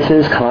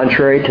hindrances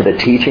contrary to the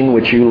teaching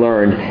which you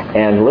learned,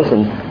 and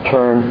listen,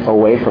 turn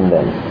away from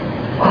them.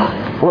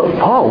 Well,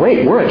 Paul,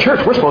 wait, we're a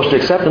church. We're supposed to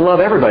accept and love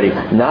everybody,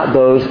 not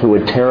those who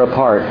would tear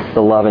apart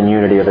the love and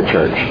unity of the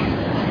church.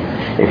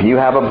 If you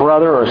have a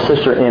brother or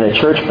sister in a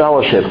church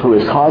fellowship who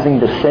is causing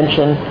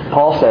dissension,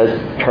 Paul says,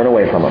 turn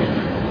away from them.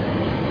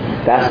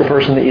 That's the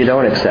person that you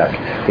don't accept,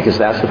 because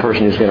that's the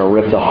person who's going to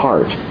rip the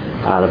heart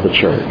out of the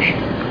church.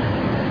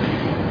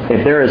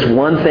 If there is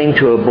one thing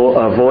to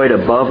avoid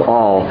above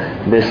all,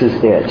 this is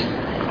it.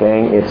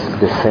 Gang, it's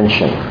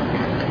dissension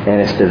and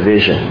it's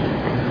division.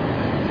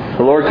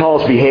 The Lord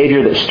calls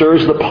behavior that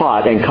stirs the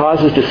pot and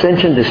causes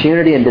dissension,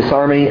 disunity, and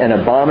disharmony an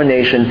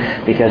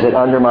abomination, because it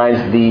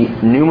undermines the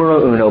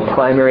numero uno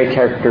primary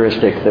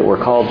characteristic that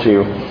we're called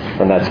to,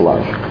 and that's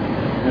love.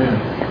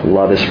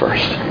 Love is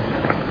first.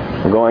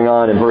 We're going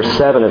on in verse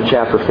 7 of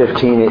chapter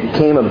 15. It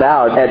came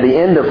about at the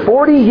end of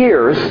 40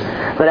 years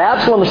that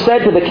Absalom said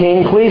to the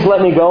king, please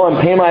let me go and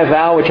pay my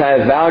vow which I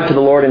have vowed to the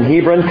Lord in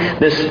Hebron.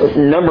 This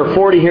number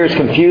 40 here has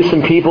confused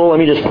some people. Let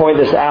me just point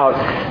this out.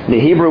 The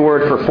Hebrew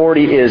word for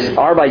 40 is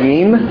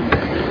arbaim.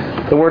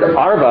 The word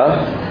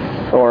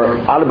arba, or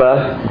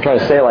arba, I'm trying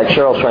to say it like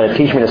Cheryl's trying to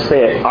teach me to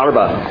say it,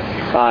 arba.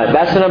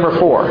 That's the number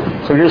 4.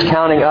 So you're just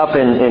counting up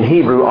in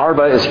Hebrew,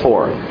 arba is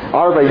 4.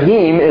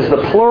 Arbaim is the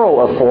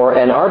plural of 4,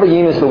 and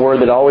arbaim is the word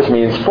that always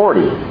means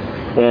 40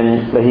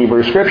 in the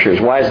Hebrew Scriptures.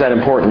 Why is that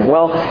important?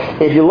 Well,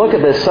 if you look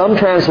at this, some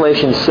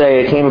translations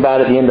say it came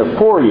about at the end of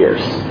 4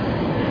 years.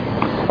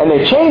 And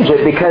they change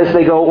it because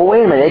they go, well,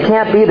 wait a minute, it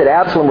can't be that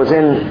Absalom was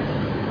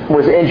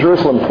in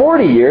Jerusalem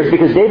 40 years,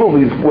 because David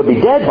would be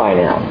dead by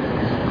now.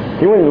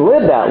 He wouldn't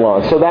live that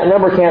long, so that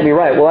number can't be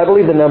right. Well, I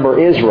believe the number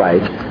is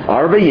right.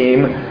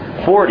 Arbaim,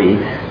 40,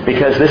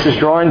 because this is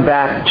drawing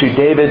back to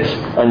David's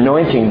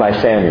anointing by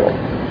Samuel.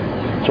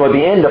 So at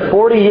the end of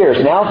 40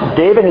 years, now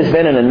David has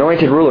been an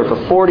anointed ruler for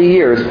 40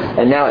 years,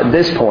 and now at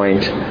this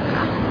point,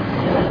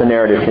 the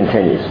narrative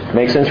continues.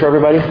 Make sense for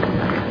everybody?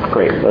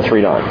 Great, let's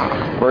read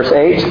on. Verse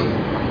 8,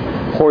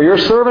 for your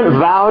servant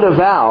vowed a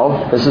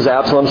vow, this is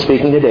Absalom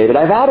speaking to David,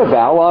 I vowed a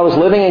vow while I was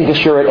living in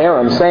Geshur at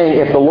Aram, saying,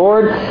 if the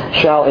Lord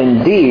shall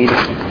indeed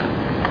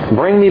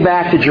bring me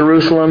back to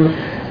Jerusalem,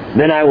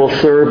 then I will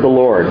serve the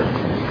Lord.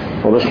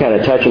 Well, this kind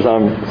of touches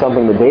on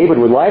something that David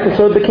would like, and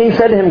so the king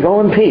said to him,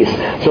 go in peace.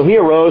 So he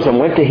arose and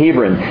went to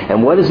Hebron.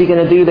 And what is he going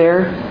to do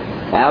there?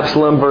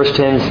 Absalom, verse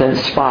 10, sent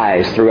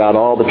spies throughout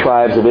all the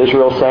tribes of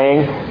Israel,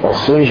 saying,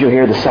 as soon as you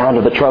hear the sound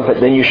of the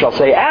trumpet, then you shall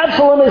say,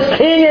 Absalom is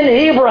king in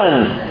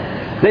Hebron.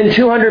 Then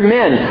 200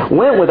 men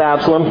went with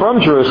Absalom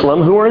from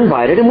Jerusalem, who were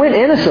invited, and went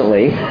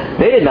innocently.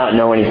 They did not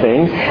know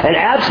anything. And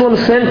Absalom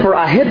sent for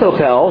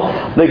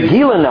Ahithophel, the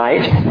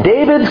Gilonite,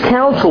 David's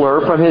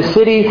counselor from his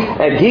city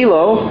at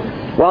Gilo,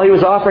 while he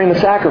was offering the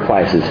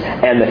sacrifices.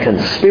 And the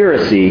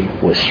conspiracy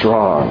was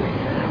strong,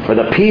 for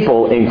the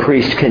people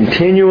increased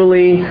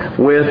continually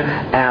with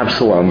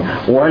Absalom.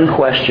 One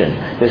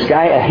question. This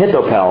guy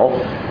Ahithophel,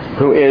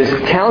 who is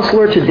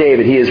counselor to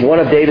David, he is one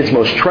of David's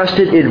most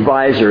trusted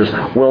advisors,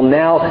 will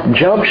now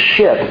jump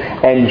ship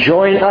and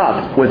join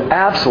up with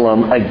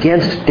Absalom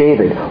against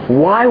David.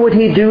 Why would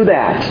he do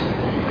that?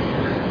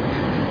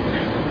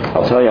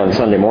 I'll tell you on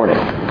Sunday morning.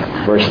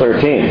 Verse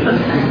 13.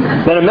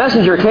 Then a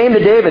messenger came to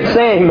David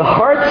saying, the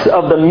hearts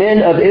of the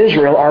men of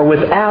Israel are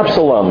with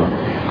Absalom.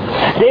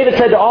 David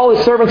said to all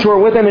his servants who were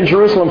with him in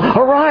Jerusalem,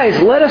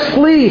 "Arise, let us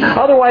flee,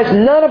 otherwise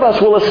none of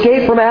us will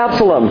escape from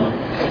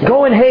Absalom.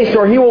 Go in haste,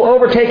 or he will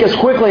overtake us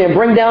quickly and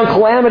bring down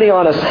calamity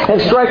on us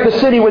and strike the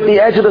city with the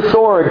edge of the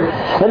sword."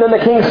 And then the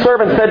king's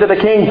servant said to the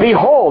king,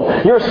 "Behold,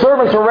 your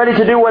servants are ready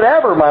to do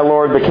whatever my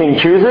lord the king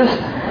chooses."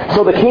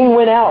 So the king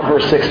went out,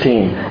 verse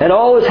 16, and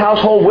all his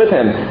household with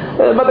him.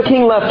 But the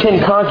king left 10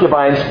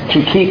 concubines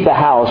to keep the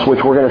house,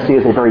 which we're going to see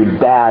is a very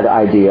bad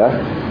idea.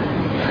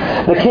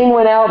 The king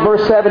went out,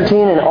 verse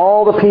 17, and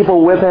all the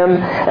people with him,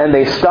 and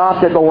they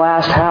stopped at the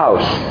last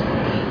house.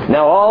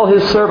 Now all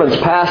his servants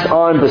passed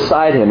on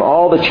beside him,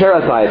 all the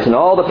Cherethites and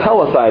all the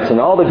Pelethites and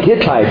all the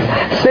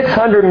Gittites,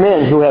 600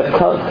 men who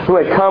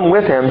had come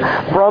with him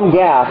from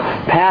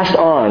Gath, passed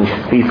on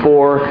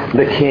before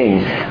the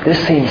king. This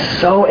seems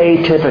so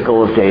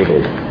atypical of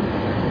David.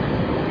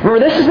 Remember,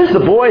 this is the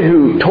boy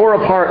who tore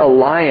apart a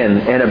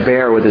lion and a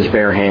bear with his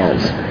bare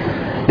hands.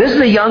 This is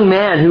the young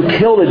man who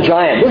killed a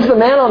giant. This is the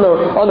man on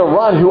the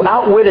run who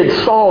outwitted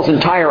Saul's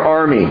entire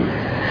army.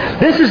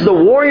 This is the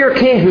warrior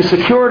king who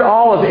secured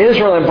all of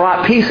Israel and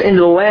brought peace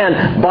into the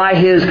land by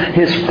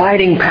his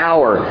fighting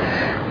power.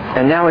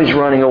 And now he's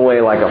running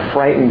away like a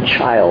frightened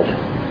child.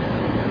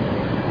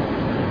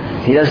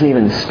 He doesn't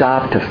even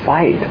stop to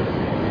fight,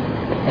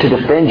 to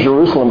defend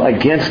Jerusalem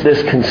against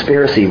this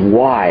conspiracy.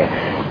 Why?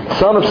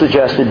 Some have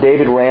suggested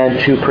David ran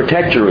to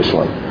protect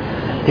Jerusalem.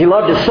 He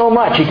loved it so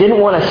much, he didn't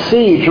want to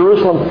see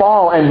Jerusalem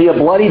fall and be a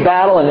bloody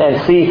battle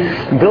and see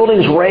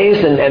buildings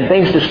razed and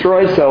things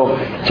destroyed. So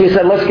he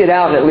said, let's get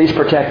out and at least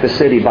protect the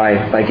city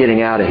by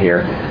getting out of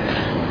here.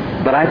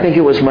 But I think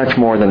it was much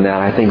more than that.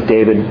 I think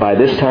David, by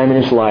this time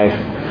in his life,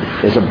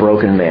 is a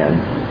broken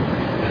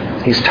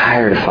man. He's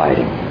tired of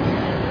fighting.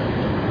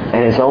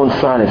 And his own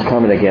son is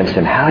coming against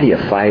him. How do you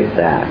fight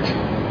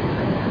that?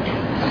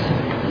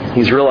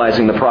 He's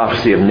realizing the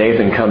prophecy of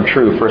Nathan come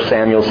true. 1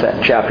 Samuel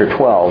chapter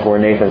 12, where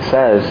Nathan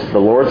says, the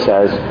Lord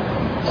says,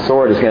 the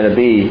sword is going to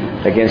be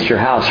against your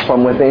house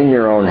from within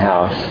your own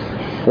house.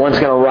 One's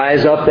going to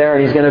rise up there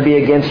and he's going to be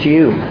against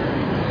you.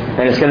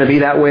 And it's going to be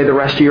that way the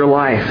rest of your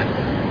life.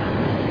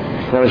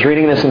 And I was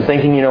reading this and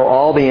thinking,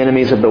 all the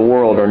enemies of the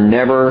world are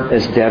never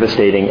as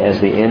devastating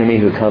as the enemy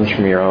who comes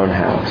from your own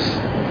house.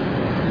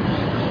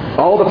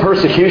 All the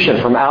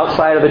persecution from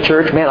outside of the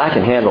church, man, I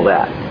can handle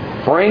that.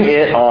 Bring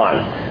it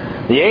on.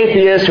 The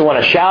atheists who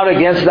want to shout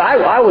against it,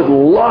 I would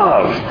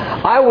love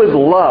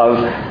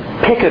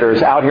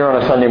picketers out here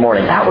on a Sunday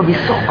morning. That would be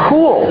so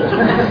cool.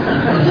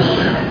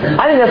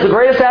 I think that's the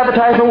greatest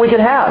advertisement we can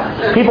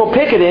have. People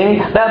picketing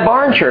that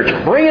barn church.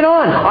 Bring it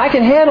on. I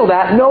can handle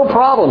that, no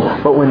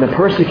problem. But when the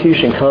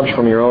persecution comes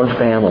from your own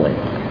family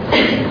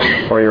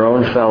or your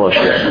own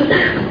fellowship,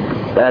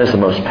 that is the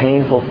most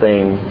painful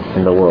thing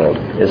in the world.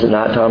 Is it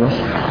not, Thomas?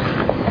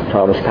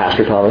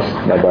 Pastor Thomas,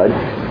 my bud?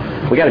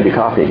 We got to do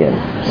coffee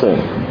again soon.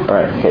 All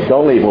right. Okay.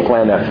 Don't leave. We'll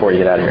plan that before you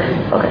get out of here.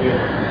 Okay.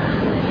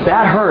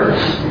 That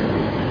hurts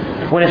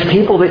when it's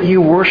people that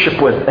you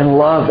worship with and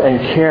love and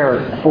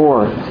care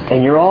for,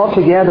 and you're all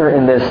together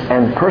in this.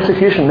 And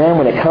persecution, man,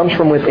 when it comes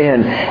from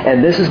within,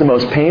 and this is the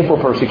most painful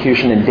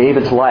persecution in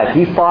David's life.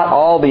 He fought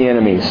all the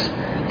enemies.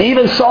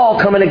 Even Saul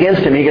coming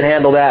against him, he could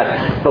handle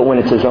that. But when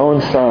it's his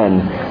own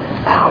son,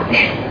 ouch,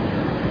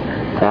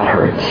 that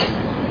hurts.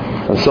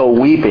 And so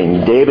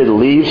weeping, David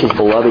leaves his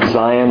beloved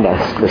Zion,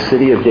 that's the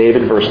city of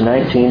David. Verse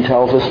 19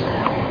 tells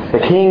us, the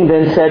king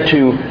then said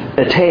to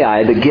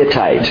Ittai the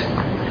Gittite,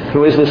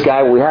 who is this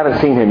guy? We haven't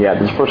seen him yet.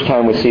 This is the first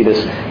time we see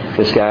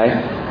this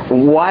guy.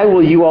 Why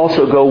will you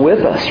also go with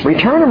us?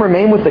 Return and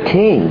remain with the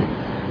king,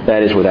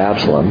 that is with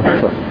Absalom.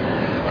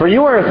 For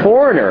you are a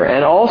foreigner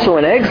and also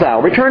an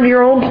exile. Return to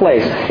your own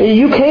place.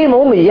 You came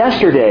only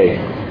yesterday.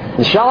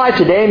 And shall I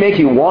today make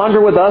you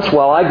wander with us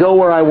while I go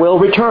where I will?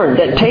 Return.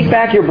 Take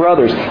back your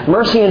brothers.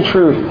 Mercy and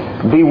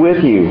truth be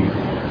with you.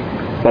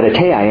 But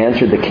Ittai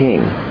answered the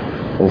king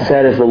and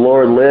said, as the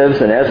Lord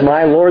lives, and as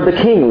my lord the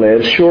king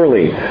lives,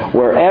 surely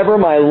wherever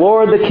my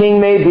lord the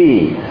king may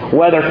be,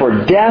 whether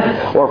for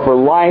death or for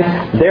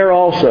life, there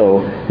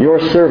also your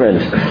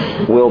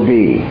servant will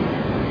be.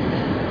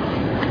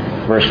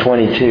 Verse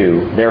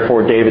 22,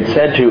 therefore David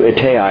said to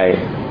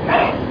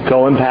Ittai,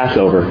 go and pass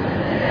over.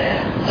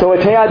 So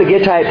Ittai the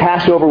Gittite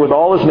passed over with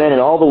all his men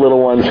and all the little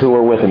ones who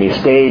were with him. He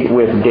stayed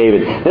with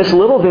David. This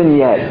little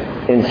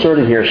vignette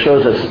inserted here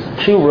shows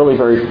us two really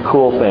very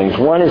cool things.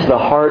 One is the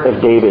heart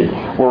of David.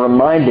 We're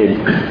reminded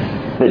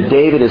that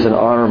David is an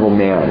honorable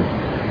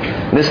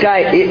man. This guy,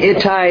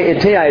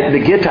 Ittai the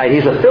Gittite,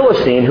 he's a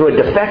Philistine who had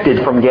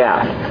defected from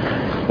Gath.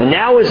 And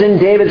now is in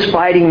David's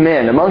fighting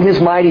men, among his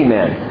mighty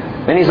men.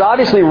 And he's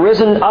obviously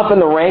risen up in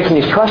the ranks and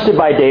he's trusted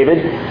by David.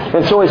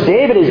 And so as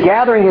David is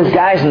gathering his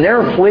guys and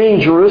they're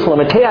fleeing Jerusalem,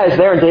 Ittai is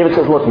there and David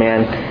says, look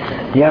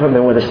man, you haven't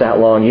been with us that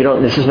long.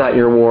 This is not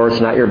your war, it's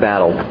not your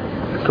battle.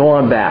 Go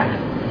on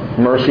back.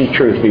 Mercy,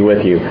 truth be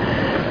with you.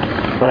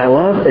 But I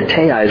love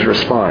Ittai's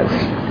response.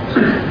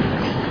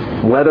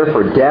 Whether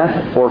for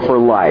death or for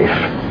life,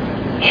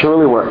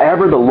 surely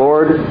wherever the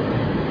Lord,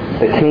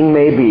 the King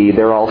may be,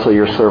 there also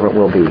your servant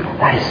will be.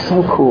 That is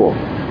so cool.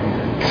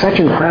 Such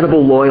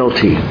incredible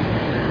loyalty.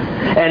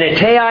 And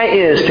Ittai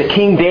is to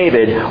King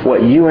David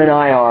what you and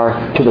I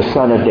are to the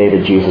Son of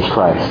David, Jesus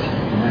Christ.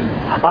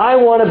 I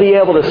want to be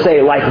able to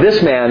say, like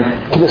this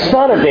man, to the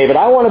Son of David,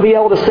 I want to be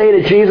able to say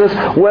to Jesus,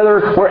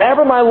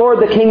 wherever my Lord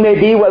the King may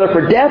be, whether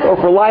for death or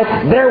for life,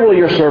 there will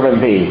your servant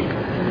be.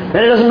 And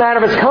it doesn't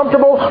matter if it's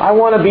comfortable, I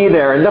want to be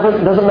there. It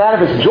doesn't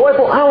matter if it's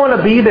joyful, I want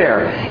to be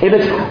there. If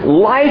it's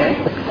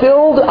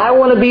life-filled, I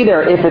want to be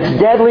there. If it's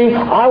deadly,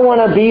 I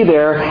want to be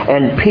there.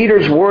 And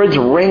Peter's words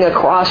ring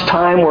across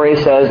time where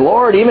he says,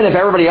 Lord, even if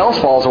everybody else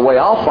falls away,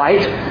 I'll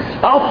fight.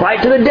 I'll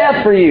fight to the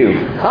death for you.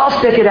 I'll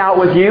stick it out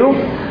with you.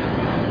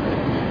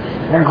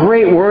 They're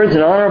great words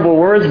and honorable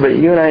words, but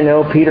you and I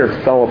know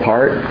Peter fell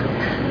apart.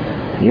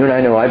 You and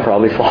I know I'd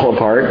probably fall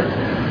apart.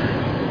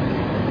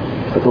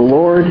 But the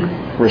Lord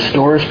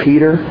restores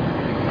Peter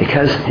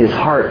because his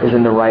heart is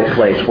in the right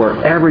place.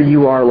 Wherever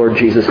you are, Lord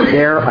Jesus,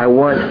 there I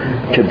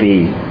want to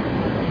be.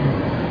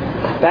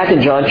 Back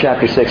in John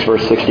chapter 6,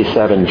 verse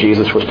 67,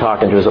 Jesus was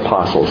talking to his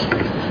apostles.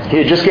 He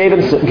had just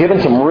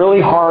given some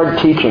really hard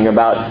teaching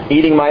about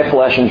eating my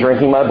flesh and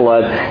drinking my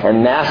blood,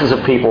 and masses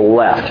of people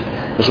left.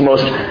 It was the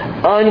most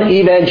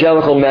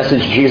unevangelical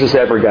message Jesus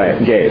ever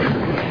gave.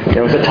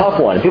 It was a tough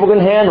one. People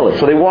couldn't handle it.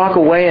 So they walk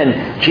away,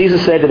 and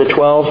Jesus said to the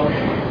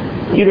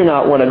 12, you do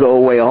not want to go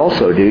away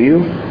also, do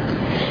you?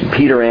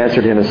 Peter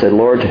answered him and said,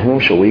 Lord, to whom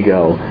shall we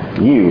go?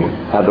 You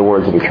have the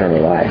words of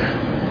eternal life.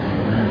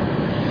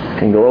 I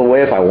can go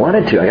away if I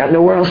wanted to. I got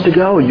nowhere else to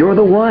go. You're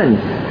the one.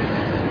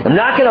 I'm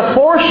not going to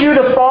force you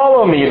to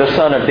follow me, the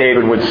Son of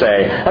David would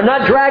say. I'm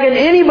not dragging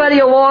anybody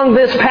along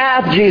this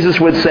path, Jesus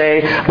would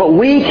say. But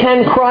we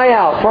can cry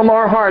out from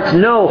our hearts,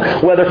 no,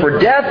 whether for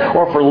death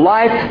or for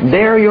life,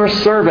 there your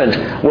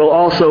servant will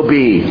also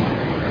be.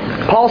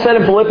 Paul said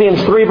in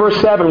Philippians 3, verse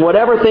 7,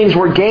 whatever things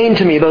were gained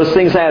to me, those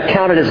things I have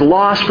counted as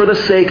loss for the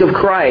sake of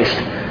Christ.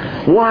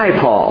 Why,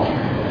 Paul?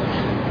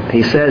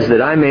 He says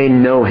that I may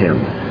know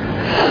Him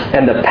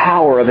and the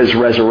power of His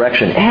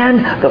resurrection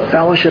and the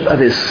fellowship of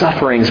His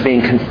sufferings,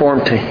 being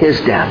conformed to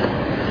His death,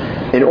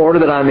 in order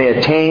that I may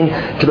attain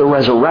to the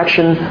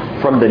resurrection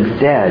from the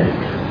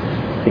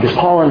dead. Because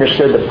Paul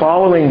understood that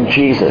following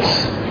Jesus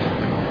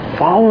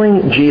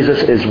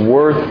is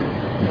worth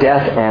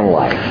death and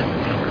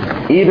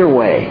life. Either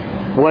way,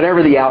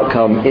 whatever the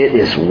outcome, it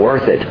is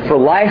worth it. For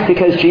life,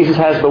 because Jesus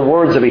has the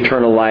words of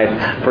eternal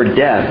life. For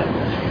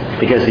death,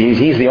 because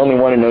He's the only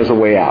one who knows the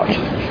way out.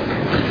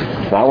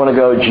 And I want to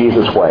go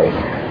Jesus' way.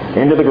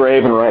 Into the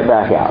grave and right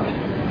back out.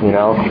 You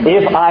know,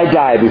 if I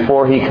die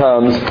before He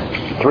comes,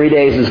 3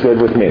 days is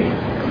good with me.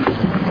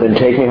 Then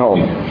take me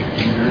home.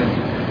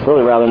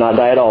 Really rather not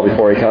die at all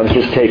before He comes.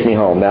 Just take me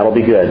home. That'll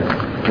be good.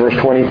 Verse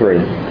 23.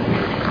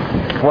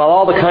 While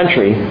all the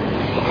country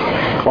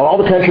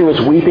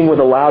was weeping with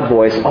a loud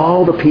voice,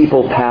 all the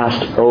people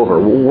passed over.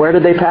 Where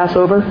did they pass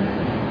over?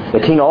 The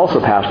king also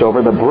passed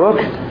over the brook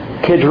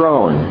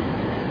Kidron.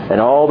 And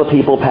all the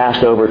people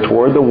passed over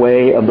toward the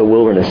way of the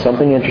wilderness.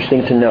 Something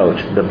interesting to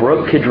note. The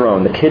brook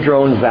Kidron, the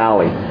Kidron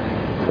Valley.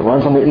 It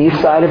runs on the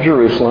east side of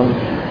Jerusalem.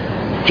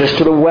 Just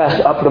to the west,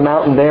 up the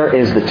mountain there,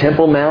 is the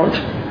Temple Mount.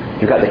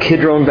 You've got the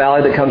Kidron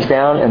Valley that comes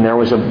down, and there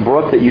was a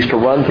brook that used to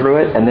run through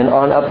it, and then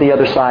on up the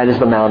other side is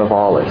the Mount of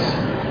Olives.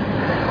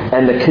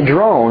 And the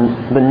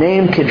Kidron, the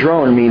name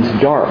Kidron means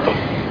dark.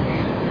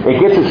 It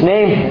gets its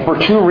name for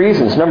two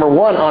reasons. Number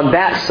one, on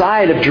that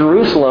side of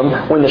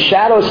Jerusalem, when the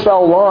shadows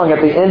fell long at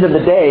the end of the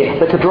day,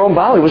 the Kidron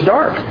Valley was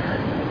dark.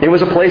 It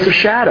was a place of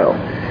shadow.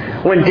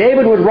 When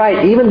David would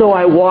write, even though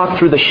I walk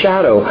through the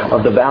shadow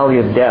of the valley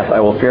of death, I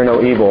will fear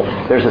no evil,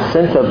 there's a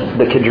sense of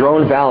the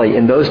Kidron Valley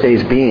in those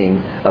days being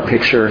a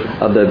picture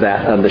of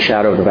the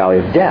shadow of the valley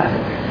of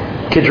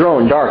death.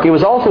 Kidron, dark. It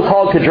was also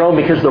called Kidron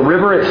because the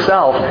river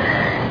itself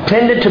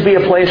tended to be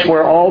a place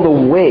where all the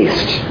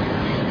waste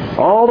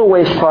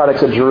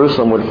products of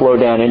Jerusalem would flow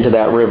down into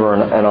that river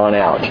and on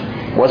out.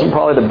 It wasn't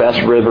probably the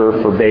best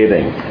river for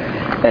bathing,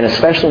 and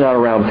especially not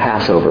around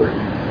Passover,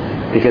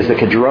 because the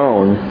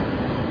Kidron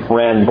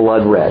ran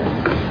blood red.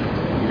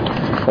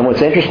 And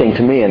what's interesting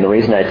to me, and the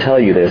reason I tell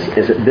you this,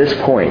 is at this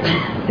point,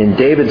 in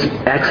David's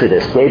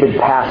Exodus, David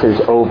passes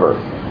over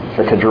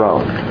the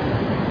Kidron.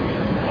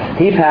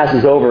 He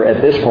passes over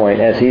at this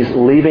point as he's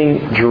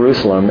leaving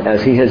Jerusalem,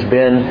 as he's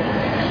been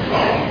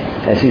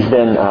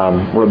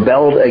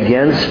rebelled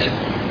against,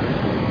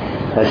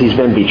 as he's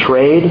been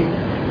betrayed.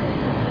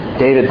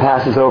 David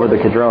passes over the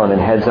Kidron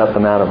and heads up the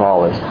Mount of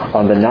Olives.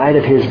 On the night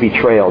of his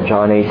betrayal,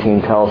 John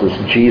 18 tells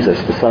us,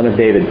 Jesus, the Son of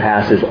David,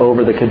 passes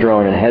over the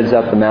Kidron and heads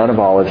up the Mount of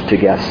Olives to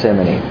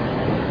Gethsemane,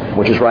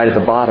 which is right at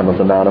the bottom of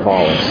the Mount of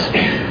Olives.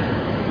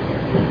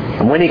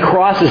 And when he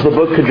crosses the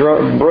brook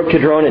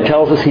Kidron, it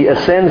tells us he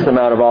ascends the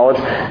Mount of Olives.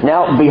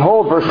 Now,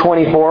 behold, verse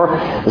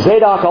 24,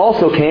 Zadok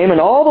also came,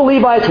 and all the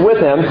Levites with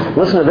him.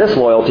 Listen to this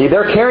loyalty.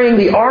 They're carrying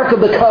the Ark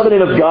of the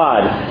Covenant of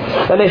God.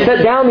 And they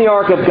set down the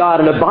Ark of God,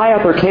 and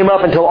Abiathar came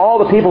up until all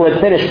the people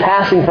had finished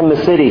passing from the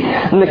city.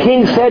 And the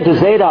king said to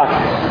Zadok,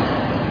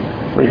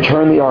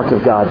 return the Ark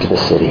of God to the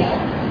city.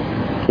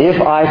 If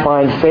I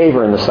find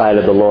favor in the sight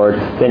of the Lord,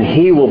 then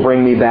He will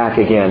bring me back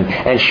again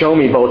and show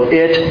me both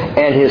it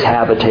and His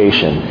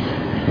habitation.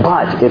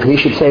 But if he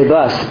should say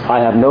thus, I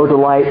have no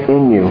delight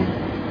in you,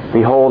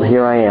 behold,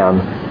 here I am,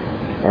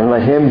 and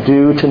let him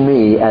do to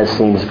me as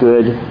seems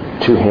good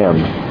to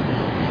him.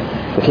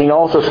 The king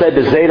also said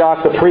to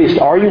Zadok the priest,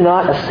 are you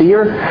not a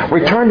seer?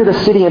 Return to the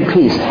city in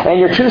peace, and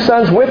your two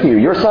sons with you,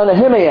 your son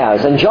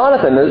Ahimaaz and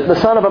Jonathan, the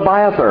son of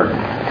Abiathar.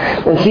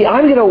 And see,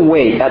 I'm going to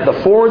wait at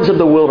the fords of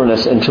the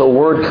wilderness until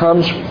word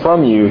comes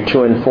from you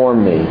to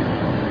inform me.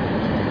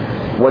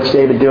 What's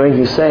David doing?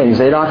 He's saying,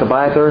 Zadok,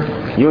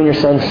 Abiathar, you and your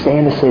sons stay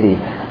in the city.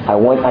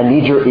 I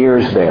need your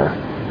ears there.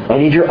 I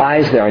need your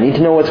eyes there. I need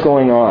to know what's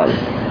going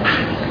on.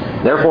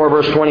 Therefore,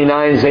 verse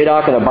 29,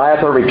 Zadok and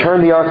Abiathar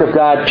returned the ark of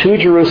God to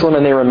Jerusalem,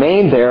 and they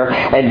remained there.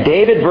 And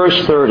David, verse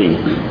 30,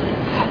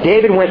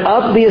 David went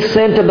up the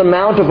ascent of the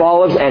Mount of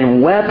Olives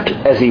and wept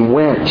as he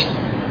went.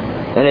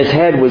 And his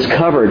head was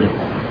covered,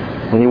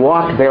 and he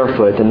walked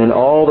barefoot. And then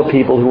all the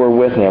people who were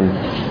with him,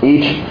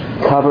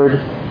 each covered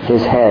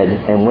his head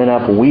and went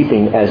up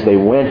weeping as they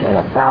went. And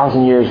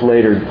 1,000 years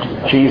later,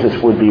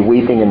 Jesus would be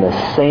weeping in the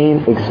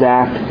same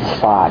exact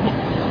spot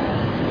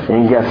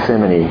in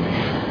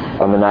Gethsemane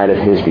on the night of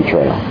his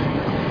betrayal.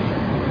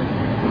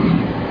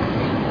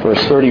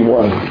 Verse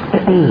 31.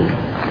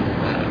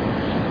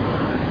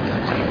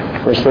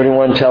 Verse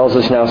 31 tells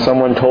us, now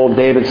someone told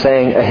David,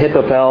 saying,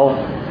 Ahithophel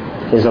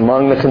is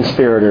among the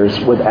conspirators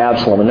with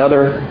Absalom.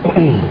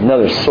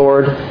 Another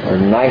sword or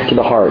knife to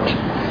the heart.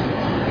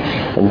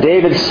 And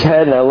David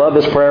said, and I love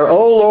this prayer,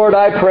 O Lord,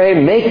 I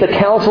pray, make the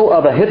counsel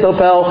of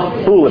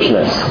Ahithophel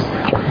foolishness.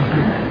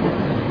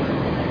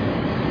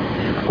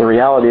 The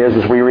reality is,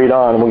 as we read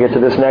on, and we'll get to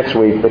this next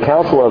week, the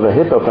counsel of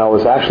Ahithophel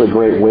is actually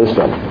great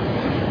wisdom.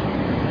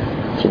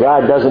 So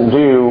God doesn't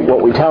do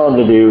what we tell him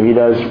to do. He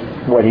does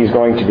what he's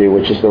going to do,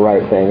 which is the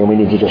right thing, and we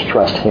need to just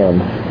trust him.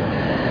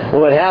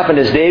 Well, what happened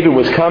is David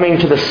was coming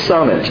to the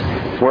summit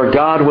where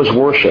God was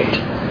worshipped,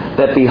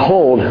 that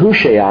behold,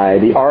 Hushai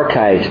the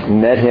Archite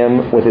met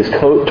him with his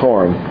coat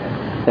torn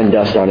and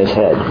dust on his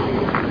head.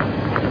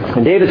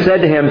 And David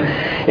said to him,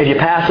 if you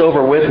pass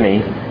over with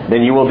me,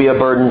 then you will be a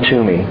burden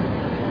to me.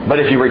 But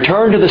if you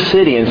return to the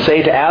city and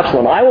say to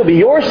Absalom, I will be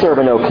your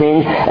servant, O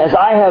king, as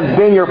I have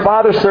been your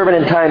father's servant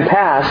in time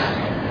past,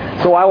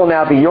 so I will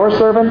now be your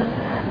servant,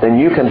 then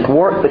you can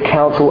thwart the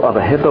counsel of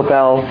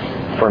Ahithophel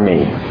for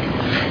me.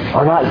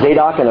 Are not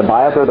Zadok and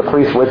Abiathar the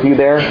priests with you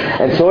there?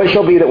 And so it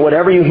shall be that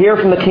whatever you hear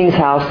from the king's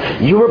house,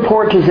 you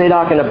report to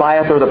Zadok and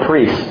Abiathar the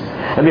priests.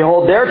 And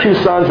behold, their two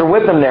sons are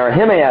with them there,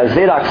 Ahimaaz,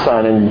 Zadok's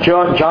son, and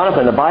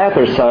Jonathan,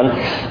 Abiathar's son.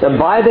 And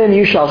by them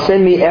you shall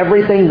send me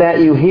everything that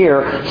you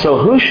hear.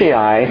 So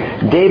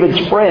Hushai,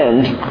 David's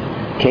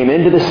friend, came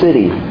into the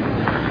city,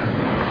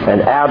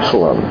 and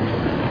Absalom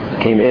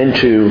came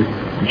into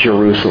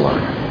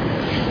Jerusalem.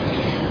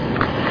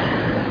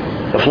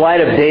 The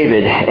flight of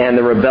David and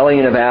the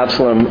rebellion of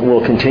Absalom will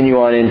continue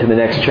on into the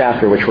next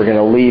chapter, which we're going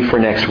to leave for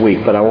next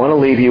week. But I want to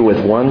leave you with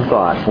one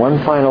thought,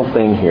 one final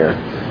thing here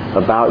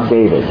about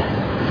David.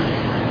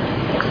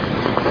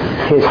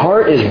 His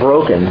heart is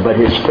broken, but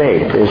his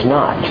faith is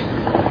not.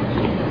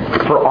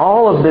 For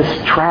all of this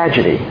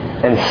tragedy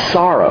and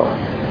sorrow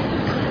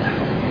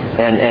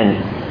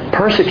and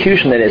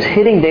persecution that is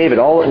hitting David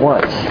all at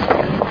once,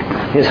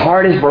 his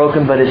heart is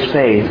broken, but his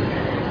faith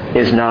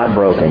is not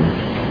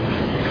broken.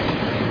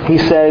 He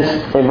says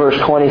in verse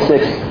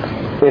 26,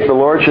 if the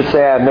Lord should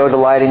say, I have no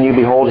delight in you,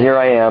 behold, here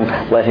I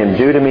am. Let him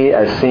do to me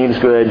as seems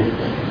good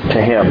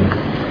to him.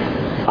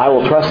 I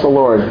will trust the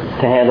Lord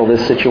to handle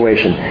this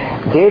situation.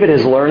 David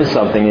has learned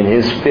something in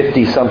his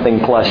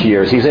 50-something plus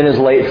years. He's in his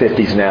late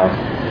 50s now.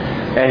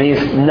 And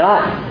he's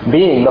not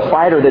being the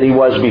fighter that he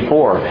was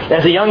before.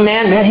 As a young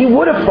man, he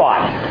would have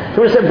fought. He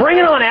would have said, bring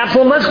it on,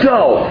 Absalom, let's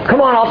go. Come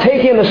on, I'll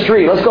take you in the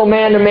street. Let's go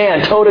man to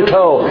man, toe to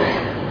toe.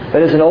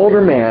 But as an older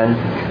man,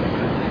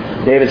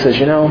 David says,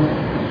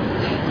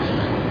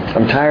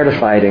 I'm tired of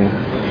fighting.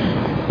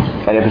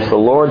 And if it's the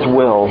Lord's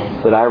will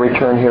that I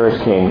return here as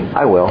king,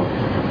 I will.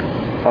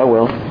 I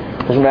will.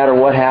 Doesn't matter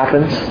what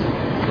happens.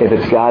 If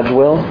it's God's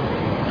will,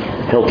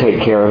 He'll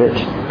take care of it.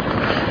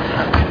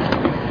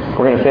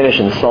 We're going to finish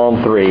in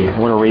Psalm 3. I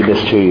want to read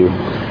this to you.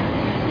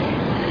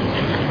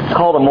 It's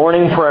called A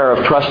Morning Prayer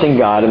of Trusting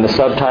God, and the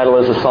subtitle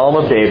is A Psalm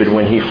of David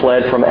when he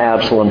fled from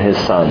Absalom, his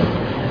son.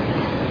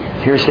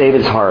 Here's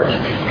David's heart.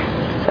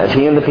 As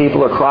he and the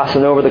people are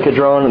crossing over the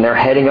Kidron and they're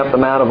heading up the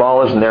Mount of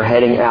Olives and they're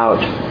heading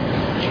out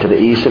to the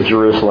east of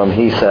Jerusalem,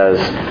 he says,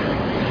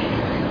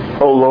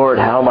 O Lord,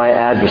 how my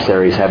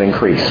adversaries have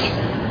increased.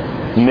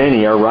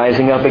 Many are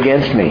rising up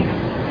against me.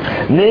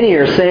 Many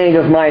are saying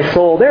of my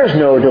soul, there's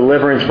no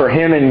deliverance for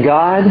him in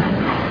God.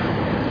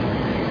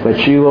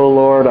 But you, O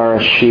Lord, are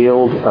a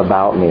shield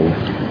about me.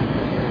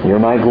 You're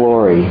my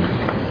glory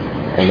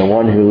and the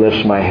one who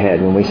lifts my head.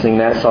 When we sing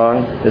that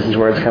song, this is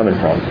where it's coming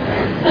from.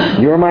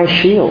 You're my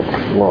shield,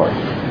 Lord.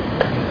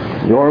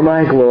 You're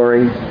my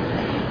glory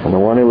and the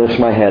one who lifts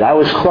my head. I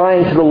was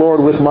crying to the Lord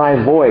with my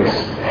voice,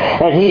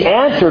 and He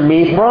answered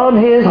me from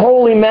His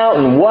holy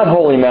mountain. What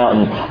holy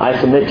mountain? I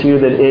submit to you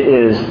that it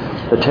is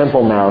the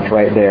Temple Mount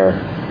right there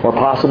or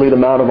possibly the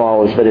Mount of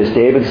Olives, but as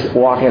David's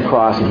walking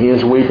across and he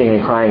is weeping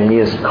and crying and he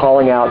is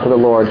calling out to the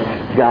Lord,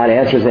 God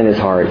answers in his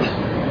heart.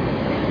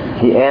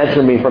 He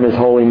answered me from his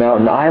holy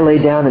mountain. I lay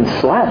down and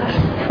slept.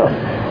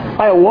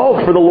 I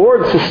awoke, for the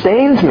Lord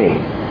sustains me.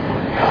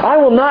 I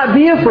will not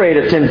be afraid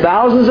of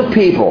 10,000s of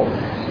people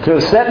to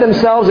have set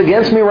themselves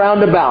against me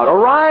round about.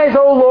 Arise,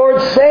 O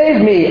Lord,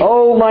 save me,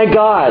 O my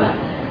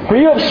God. For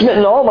you have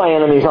smitten all my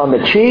enemies on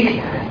the cheek.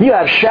 You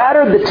have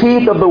shattered the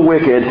teeth of the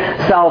wicked.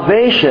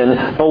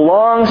 Salvation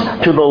belongs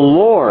to the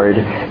Lord.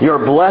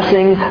 Your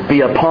blessing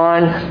be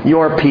upon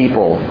your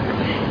people.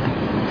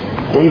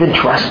 David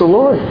trusts the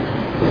Lord.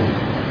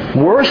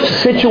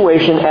 Worst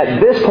situation at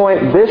this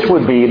point, this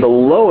would be the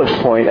lowest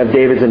point of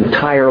David's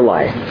entire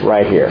life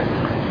right here.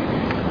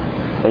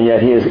 And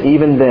yet he is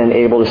even then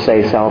able to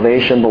say,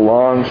 salvation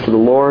belongs to the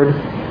Lord.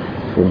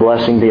 Your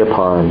blessing be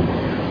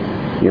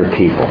upon your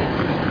people.